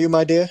else from you,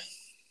 my dear?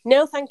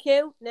 No, thank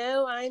you.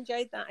 No, I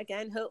enjoyed that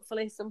again.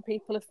 Hopefully some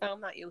people have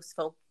found that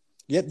useful.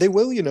 Yeah, they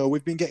will,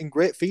 we've been getting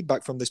great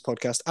feedback from this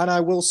podcast. And I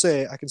will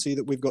say, I can see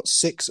that we've got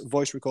 6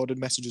 voice recorded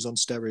messages on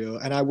stereo.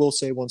 And I will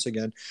say once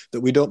again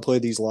that we don't play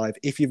these live.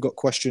 If you've got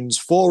questions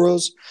for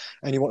us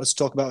and you want us to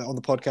talk about it on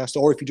the podcast,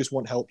 or if you just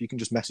want help, you can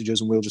just message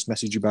us and we'll just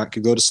message you back.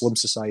 You go to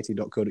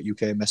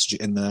slimsociety.co.uk and message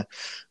it in there.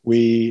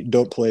 We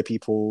don't play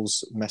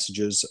people's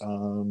messages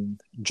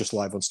just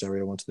live on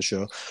stereo onto the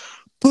show.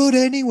 But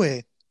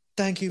anyway,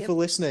 thank you for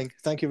listening.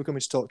 Thank you for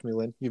coming to talk to me,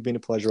 Lynn. You've been a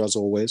pleasure as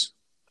always.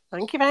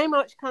 Thank you very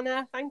much,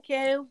 Connor. Thank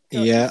you.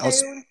 I'll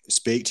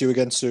speak to you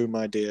again soon,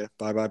 my dear.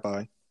 Bye.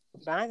 Bye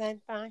then.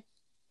 Bye.